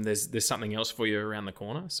one of them, there's something else for you around the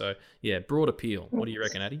corner. So yeah, broad appeal. What do you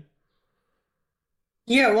reckon, Addie?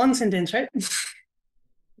 Yeah, one sentence, right?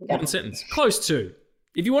 One sentence. Close to.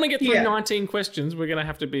 If you want to get through 19 questions, we're going to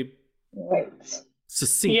have to be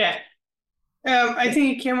succinct. Yeah. I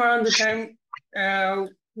think it came around the time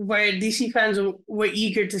where DC fans were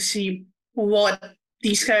eager to see what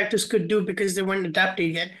these characters could do because they weren't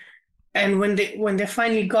adapted yet. And when they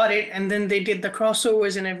finally got it, and then they did the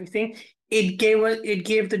crossovers and everything, it gave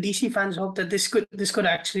the DC fans hope that this could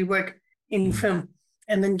actually work in film.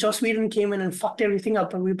 And then Joss Whedon came in and fucked everything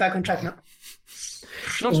up, and we're back on track now.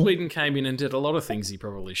 Joss Whedon came in and did a lot of things he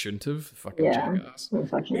probably shouldn't have. Fucking jackass.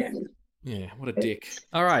 Yeah, what a dick.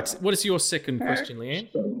 All right, what is your second question, Leanne?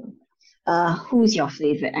 Who's your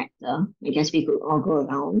favorite actor? I guess we could all go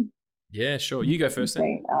around. Yeah, sure. You go first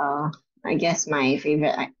then. I guess my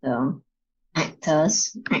favorite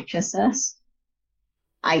actresses.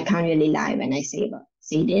 I can't really lie when I say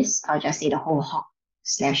this. I'll just say the whole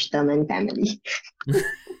Hawk/Thurman family.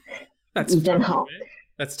 That's Ethan Hawke.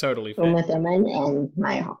 That's totally fair. Uma Thurman and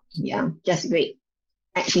Maya Hawke. Yeah, just great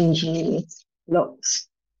acting genius, looks,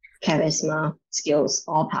 charisma, skills,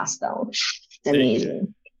 all passed down. It's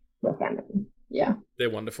amazing. The family. Yeah.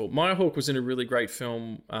 They're wonderful. Maya Hawke was in a really great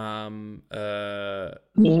film.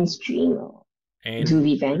 Mainstream and Do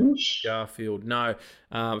Revenge. Garfield. No.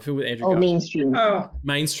 Film with Andrew Garfield. Mainstream. Oh.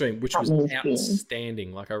 Mainstream, which was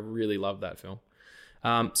outstanding. Like, I really love that film.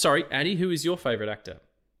 Sorry, Addie, who is your favourite actor?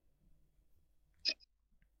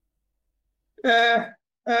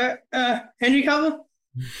 Henry Cavill.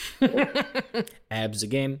 Abs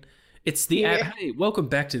again. It's the Hey, welcome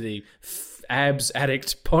back to the Abs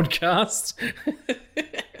Addict podcast.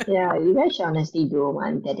 Yeah, you guys should honestly do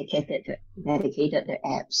one dedicated to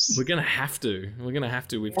abs. We're gonna have to.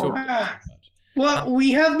 We've talked about it so much. Well,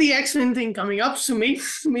 we have the X-Men thing coming up, so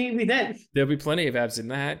maybe then. There'll be plenty of abs in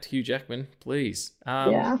that. Hugh Jackman, please.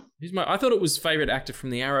 Yeah. I thought it was favorite actor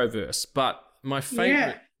from the Arrowverse, but my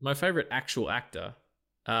favorite actual actor.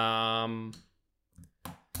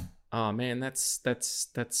 Oh man, that's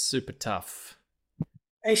super tough.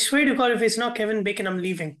 I swear to God, if it's not Kevin Bacon, I'm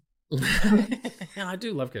leaving. I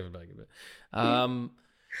do love Kevin Bacon, but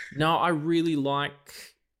no, I really like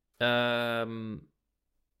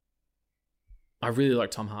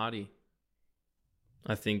Tom Hardy.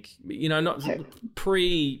 I think not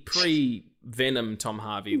pre Venom Tom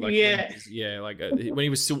Hardy, like when he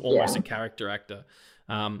was still almost a character actor.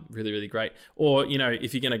 Really, really great. Or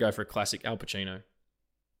if you're gonna go for a classic, Al Pacino.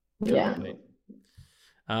 Yeah.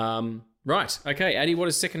 Right. Okay, Addy, what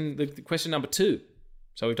is the question number 2?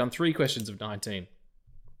 So we've done 3 questions of 19.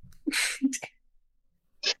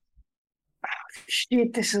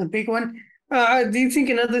 Shit, this is a big one. Do you think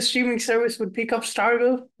another streaming service would pick up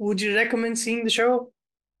Stargirl? Would you recommend seeing the show?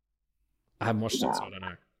 I haven't watched it, so I don't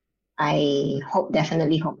know. I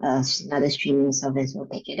definitely hope another streaming service will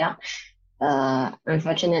pick it up.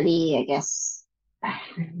 Unfortunately, I guess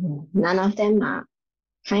none of them are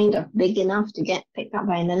kind of big enough to get picked up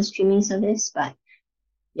by another streaming service. But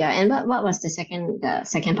yeah, and what was the second part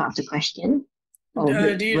of the question?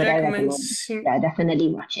 Do you recommend? Yeah, definitely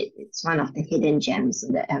watch it. It's one of the hidden gems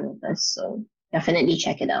in the Arrowverse, so definitely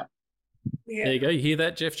check it out. Yeah. There you go. You hear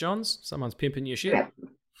that, Jeff Johns? Someone's pimping your shit. Yep.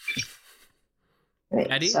 Right.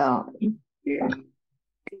 Addy? So Yeah.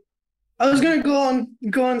 I was gonna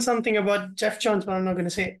go on something about Jeff Johns, but I'm not gonna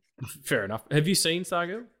say it. Fair enough. Have you seen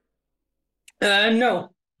Stargirl? No.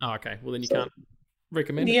 Oh, okay. Well, then you can't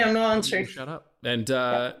recommend it. Yeah, I'm not answering. Shut up. And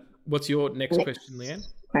what's your next question, Leanne?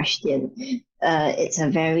 Question. It's a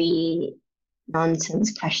very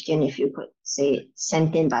nonsense question, if you could say it,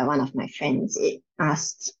 sent in by one of my friends. It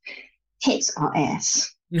asks, tits or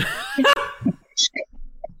ass?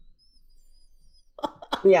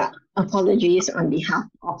 Yeah, apologies on behalf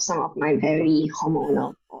of some of my very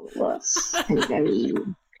hormonal followers and very.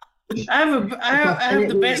 I have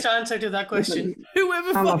the best answer to that question.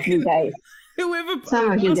 Some of you guys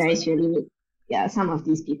really need. Yeah, some of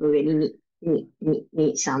these people really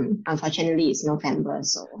need some. Unfortunately, it's November,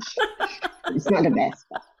 so it's not the best.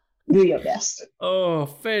 But do your best. Oh,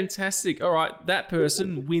 fantastic! All right, that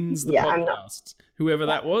person wins the podcast. Whoever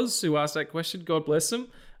that was who asked that question, God bless them.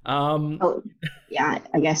 Yeah,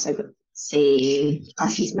 I guess I could say,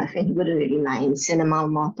 because he's my friend, he wouldn't really mind. Cinema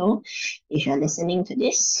Motto, if you're listening to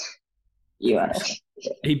this, you are.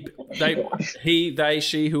 They,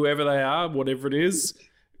 she, whoever they are, whatever it is,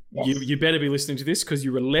 yes. You better be listening to this because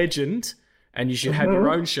you're a legend and you should have your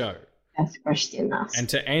own show. That's question asked. And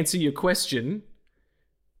to answer your question,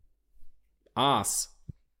 ass,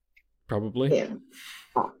 probably. Yeah.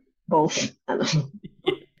 Both.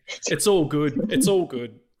 It's all good. It's all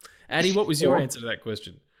good. Addy, what was your answer to that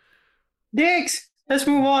question? Dicks. Let's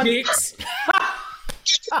move on. Dicks.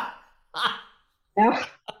 Yeah,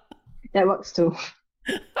 that works too.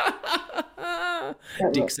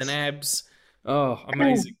 Dicks and abs. Oh,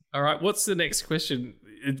 amazing. All right, what's the next question?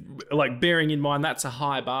 Like, bearing in mind that's a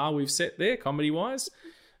high bar we've set there, comedy-wise.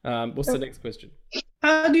 What's the next question?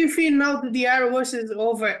 How do you feel now that the Arrowverse is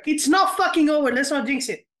over? It's not fucking over. Let's not jinx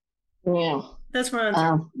it. Yeah. That's my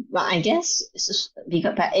answer. Well, I guess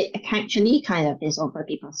because it actually kind of is over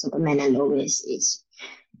because Superman and Lois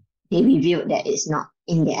they revealed that it's not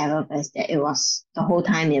in the Arrowverse, that it was the whole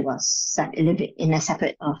time it was a little bit in a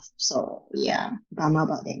separate Earth. So yeah, bummer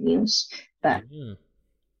about that news. But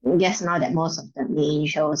I guess now that most of the main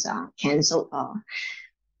shows are cancelled or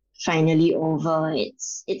finally over,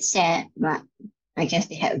 it's sad, but I guess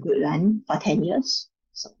they had a good run for 10 years.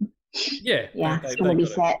 So yeah, it's gonna be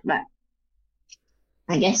sad, but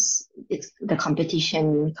I guess it's the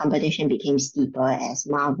competition became steeper as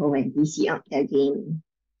Marvel and DC upped their game.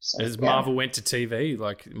 So, as Marvel went to TV,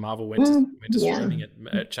 like Marvel went to streaming,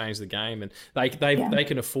 it changed the game, and they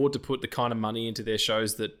can afford to put the kind of money into their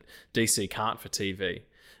shows that DC can't for TV,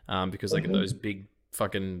 because they get those big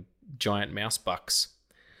fucking giant mouse bucks.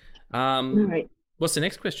 Right. What's the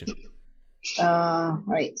next question?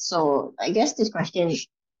 Right. So I guess this question,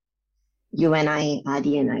 you and I,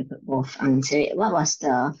 Adi and I could both answer it. What was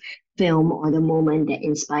the film or the moment that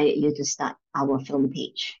inspired you to start our film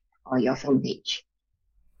page or your film page?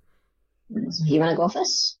 You want to go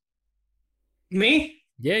first? Me?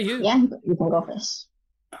 Yeah, you. Yeah, you can go first.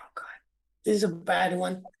 This is a bad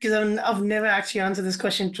one because I've never actually answered this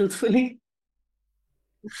question truthfully.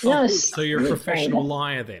 Yes. So you're a professional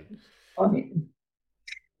liar then. Okay.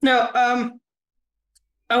 No,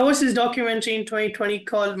 I watched this documentary in 2020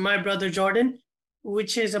 called My Brother Jordan,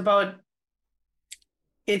 which is about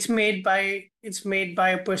it's made by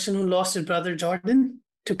a person who lost his brother Jordan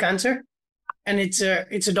to cancer. And it's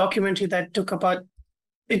a documentary that took a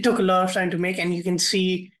lot of time to make, and you can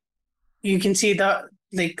see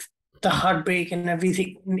the the heartbreak and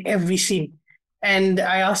everything in every scene. And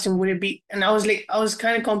I asked him, would it be? And I was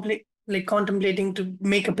kind of contemplating to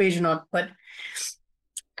make a page or not, but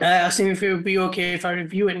I asked him if it would be okay if I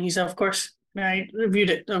review it, and he said, of course. And I reviewed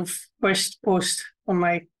it, the first post on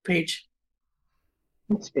my page.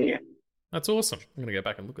 That's great. Yeah. That's awesome. I'm gonna go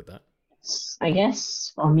back and look at that. I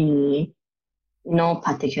guess for me, no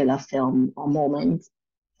particular film or moment.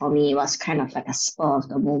 For me, it was kind of like a spur of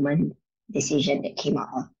the moment decision that came out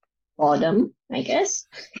of boredom, I guess.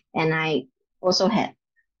 And I also had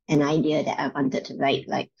an idea that I wanted to write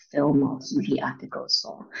like film or TV articles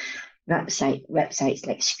or websites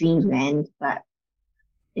like Screen Rant, but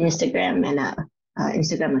Instagram and a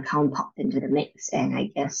Instagram account popped into the mix, and I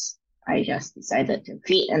guess I just decided to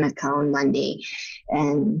create an account one day,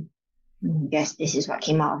 and I guess this is what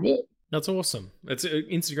came out of it. That's awesome.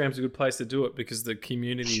 Instagram's a good place to do it because the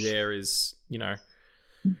community there is, Yeah,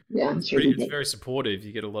 it's very supportive.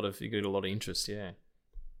 You get a lot of interest. Yeah.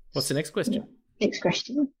 What's the next question? Next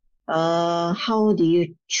question. How do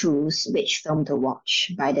you choose which film to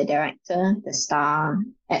watch? By the director, the star,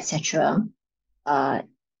 etc.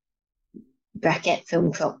 Bracket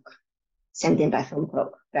Film Cloak. Sent in by Film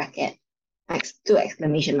Cloak. Bracket. 2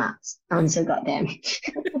 exclamation marks. Answer got them.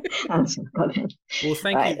 Answer got them. Well,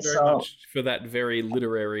 thank you very much for that very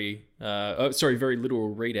literary, very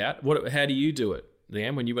literal readout. How do you do it,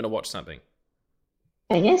 Leanne, when you want to watch something?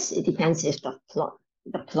 I guess it depends if the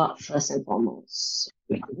plot first and foremost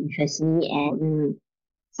interests me, and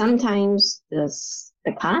sometimes the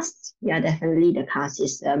cast. Yeah, definitely the cast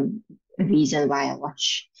is a reason why I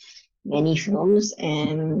watch many films,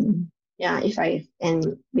 and yeah,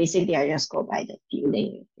 basically I just go by the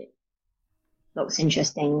feeling. If it looks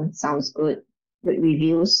interesting, sounds good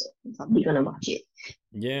reviews, I'm probably gonna watch it.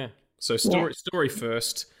 Yeah. So story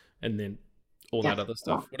first, and then all that other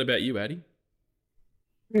stuff. What about you, Addie?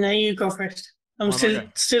 No, you go first. I'm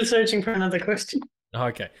still searching for another question.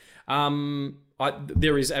 Okay.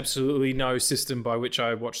 There is absolutely no system by which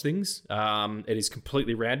I watch things. It is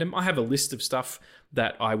completely random. I have a list of stuff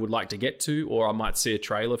that I would like to get to, or I might see a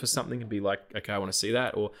trailer for something and be like, okay, I want to see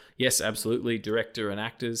that. Or yes, absolutely, director and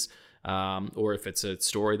actors. Or if it's a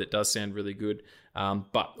story that does sound really good.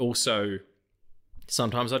 But also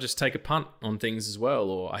sometimes I just take a punt on things as well.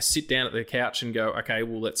 Or I sit down at the couch and go, okay,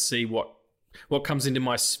 well, let's see what comes into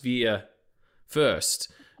my sphere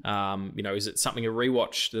first. Is it something a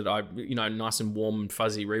rewatch that I, nice and warm and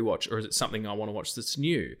fuzzy rewatch, or is it something I want to watch that's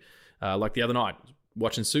new? Like the other night,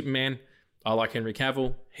 watching Superman. I like Henry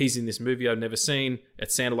Cavill. He's in this movie I've never seen.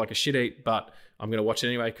 It sounded like a shit eat, but I'm going to watch it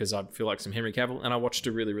anyway because I feel like some Henry Cavill, and I watched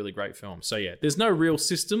a really, really great film. So yeah, there's no real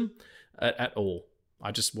system at all.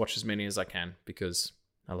 I just watch as many as I can because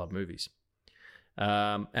I love movies.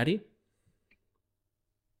 Addie?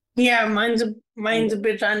 Yeah, mine's a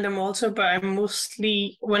bit random also, but I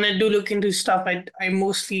mostly, when I do look into stuff, I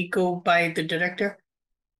mostly go by the director.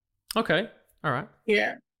 Okay, all right.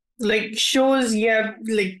 Yeah, like shows,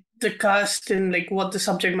 like the cast and like what the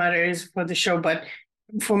subject matter is for the show, but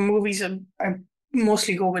for movies, I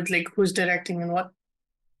mostly go with like who's directing and what.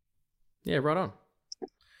 Yeah, right on.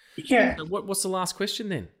 Yeah. So what's the last question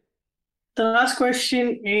then? The last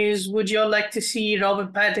question is, would you all like to see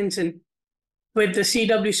Robert Pattinson with the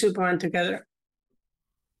CW Superman together?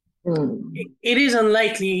 It is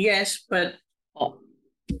unlikely, yes, but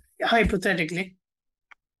hypothetically.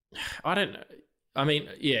 I don't know. I mean,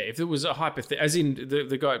 yeah, if it was a hypothetical, as in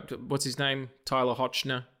the guy, what's his name? Tyler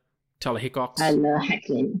Hickox? Tyler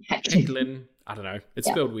Hecklin. I don't know. It's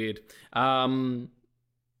spelled weird. Yeah,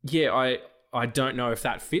 I don't know if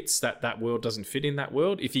that fits. That world doesn't fit in that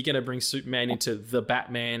world. If you're going to bring Superman into the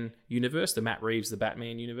Batman universe, the Matt Reeves, the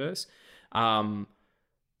Batman universe, I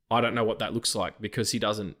don't know what that looks like because he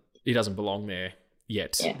doesn't belong there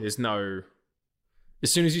yet. Yeah. There's no.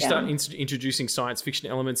 As soon as you start introducing science fiction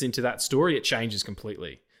elements into that story, it changes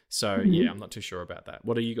completely. So I'm not too sure about that.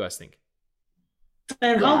 What do you guys think?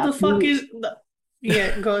 And how the fuck is?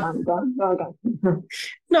 Go on.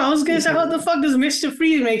 No, I was gonna say, how the fuck does Mr.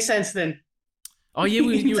 Freeze make sense then? Oh yeah,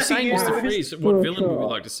 you were saying Mr. Freeze. What villain would we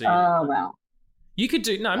like to see? Well, You could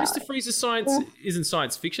do Mr. Freeze's science isn't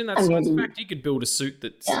science fiction. That's science fact. You could build a suit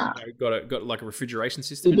that's got like a refrigeration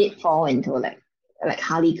system. He did fall into like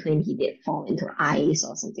Harley Quinn. He did fall into ice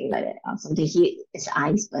or something like that. Or something. He is an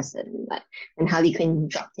ice person. Like when Harley Quinn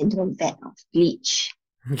dropped into a vat of bleach.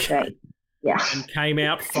 Right. Yeah. And came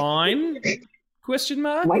out fine? Question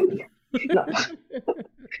mark. No.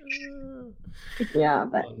 Yeah,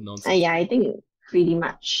 but I think pretty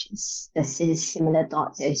much the similar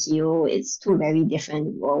thoughts as you. It's two very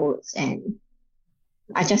different worlds, and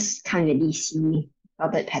I just can't really see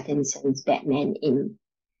Robert Pattinson's Batman in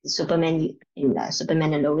Superman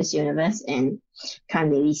and Lois universe, and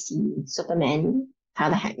can't really see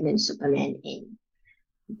Tyler Hackman's Superman in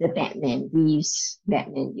the Batman Reeves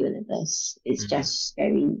Batman universe. It's just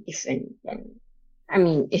very different. And I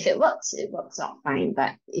mean, if it works out fine.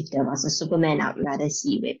 But if there was a Superman, I'd rather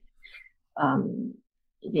see with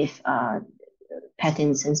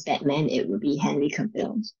Pattinson's Batman, it would be Henry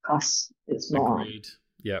Cavill, because it's more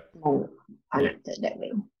connected that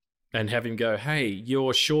way. And have him go, hey,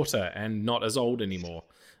 you're shorter and not as old anymore.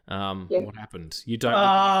 What happened? You don't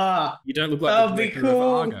look like the director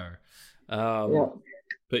of Argo.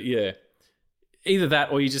 But yeah, either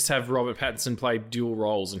that or you just have Robert Pattinson play dual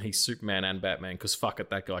roles and he's Superman and Batman, because fuck it,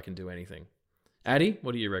 that guy can do anything. Addy,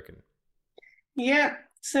 what do you reckon? Yeah,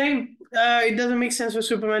 same. It doesn't make sense for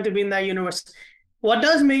Superman to be in that universe. What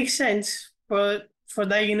does make sense for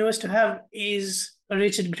that universe to have is a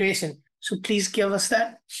Richard Grayson. So please give us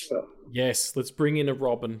that. Yes, let's bring in a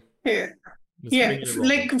Robin. Yeah.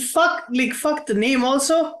 Fuck the name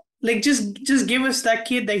also. Like just give us that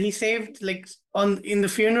kid that he saved in the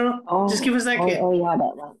funeral. Just give us that kid. Oh yeah,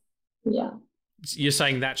 that one. Yeah. You're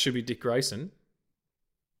saying that should be Dick Grayson?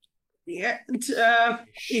 Yeah.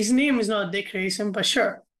 His name is not Dick Grayson, but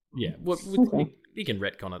sure. Yeah. Well, you can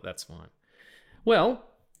retcon it, that's fine. Well,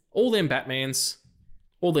 all them Batmans,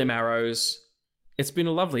 all them Arrows. It's been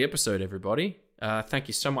a lovely episode, everybody. Thank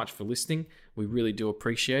you so much for listening. We really do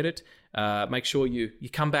appreciate it. Make sure you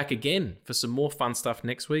come back again for some more fun stuff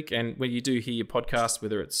next week. And when you do hear your podcast,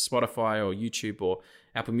 whether it's Spotify or YouTube or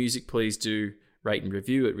Apple Music, please do rate and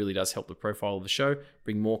review. It really does help the profile of the show,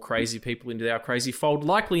 bring more crazy people into our crazy fold,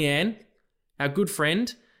 like Leanne, our good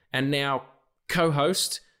friend and now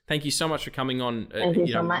co-host. Thank you so much for coming on. Thank you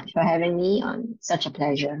so much for having me on. Such a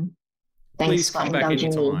pleasure. Thanks for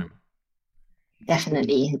indulging me.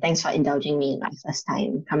 Definitely. Thanks for indulging me in my first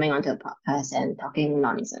time coming onto a podcast and talking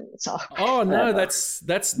nonsense. So, no, that's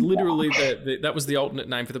literally that was the alternate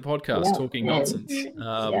name for the podcast, Talking Nonsense.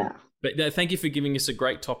 But thank you for giving us a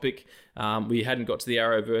great topic. We hadn't got to the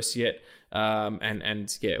Arrowverse yet,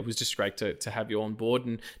 and it was just great to have you on board.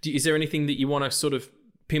 And is there anything that you want to sort of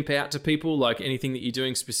pimp out to people, like anything that you're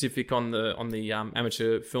doing specific on the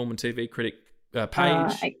Amateur Film and TV Critic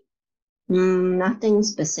page? Nothing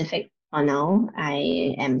specific. For now,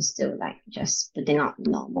 I am still just putting out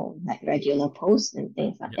normal, regular posts and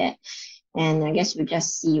things like that. And I guess we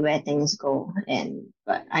just see where things go.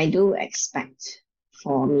 But I do expect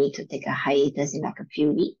for me to take a hiatus in a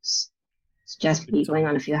few weeks. It's just be going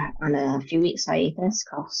on a few weeks hiatus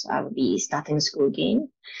because I will be starting school again.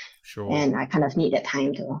 Sure. And I kind of need that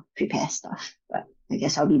time to prepare stuff. But I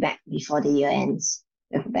guess I'll be back before the year ends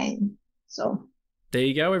with a bang. So. There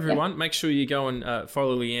you go, everyone. Make sure you go and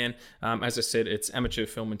follow Leanne. As I said, it's Amateur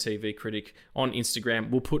Film and TV Critic on Instagram.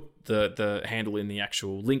 We'll put the handle in the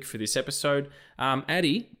actual link for this episode.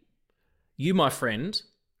 Addy, you, my friend,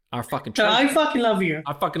 are a fucking treasure. I fucking love you.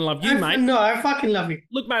 I fucking love you, mate. No, I fucking love you.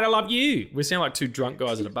 Look, mate, I love you. We sound like two drunk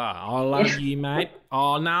guys at a bar. I love you, mate.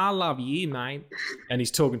 Oh, no, I love you, mate. And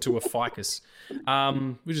he's talking to a ficus,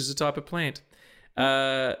 which is a type of plant.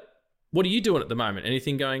 What are you doing at the moment?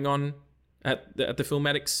 Anything going on at the Film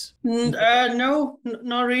Addicts? No,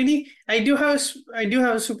 not really. I do have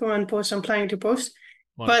a Superman post I'm planning to post,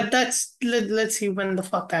 but let's see when the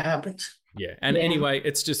fuck that happens. Yeah, and anyway,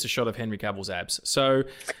 it's just a shot of Henry Cavill's abs. So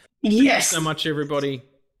yes, so much, everybody.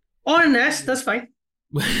 Or an ass, that's fine.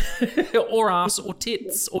 Or ass, or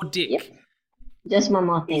tits, or dick. Yep. Just one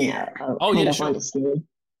more thing. I want to say.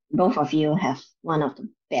 Both of you have one of the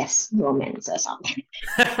best romances out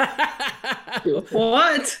there.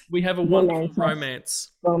 What? We have a wonderful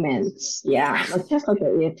romance. Romance, yeah. Let's just look at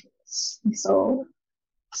it. It's so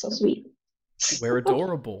sweet. We're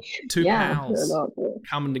adorable. Two pals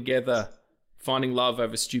coming together, finding love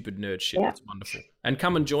over stupid nerd shit. It's wonderful. And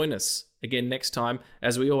come and join us again next time.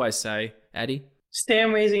 As we always say, Addy, stay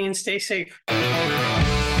amazing and stay safe.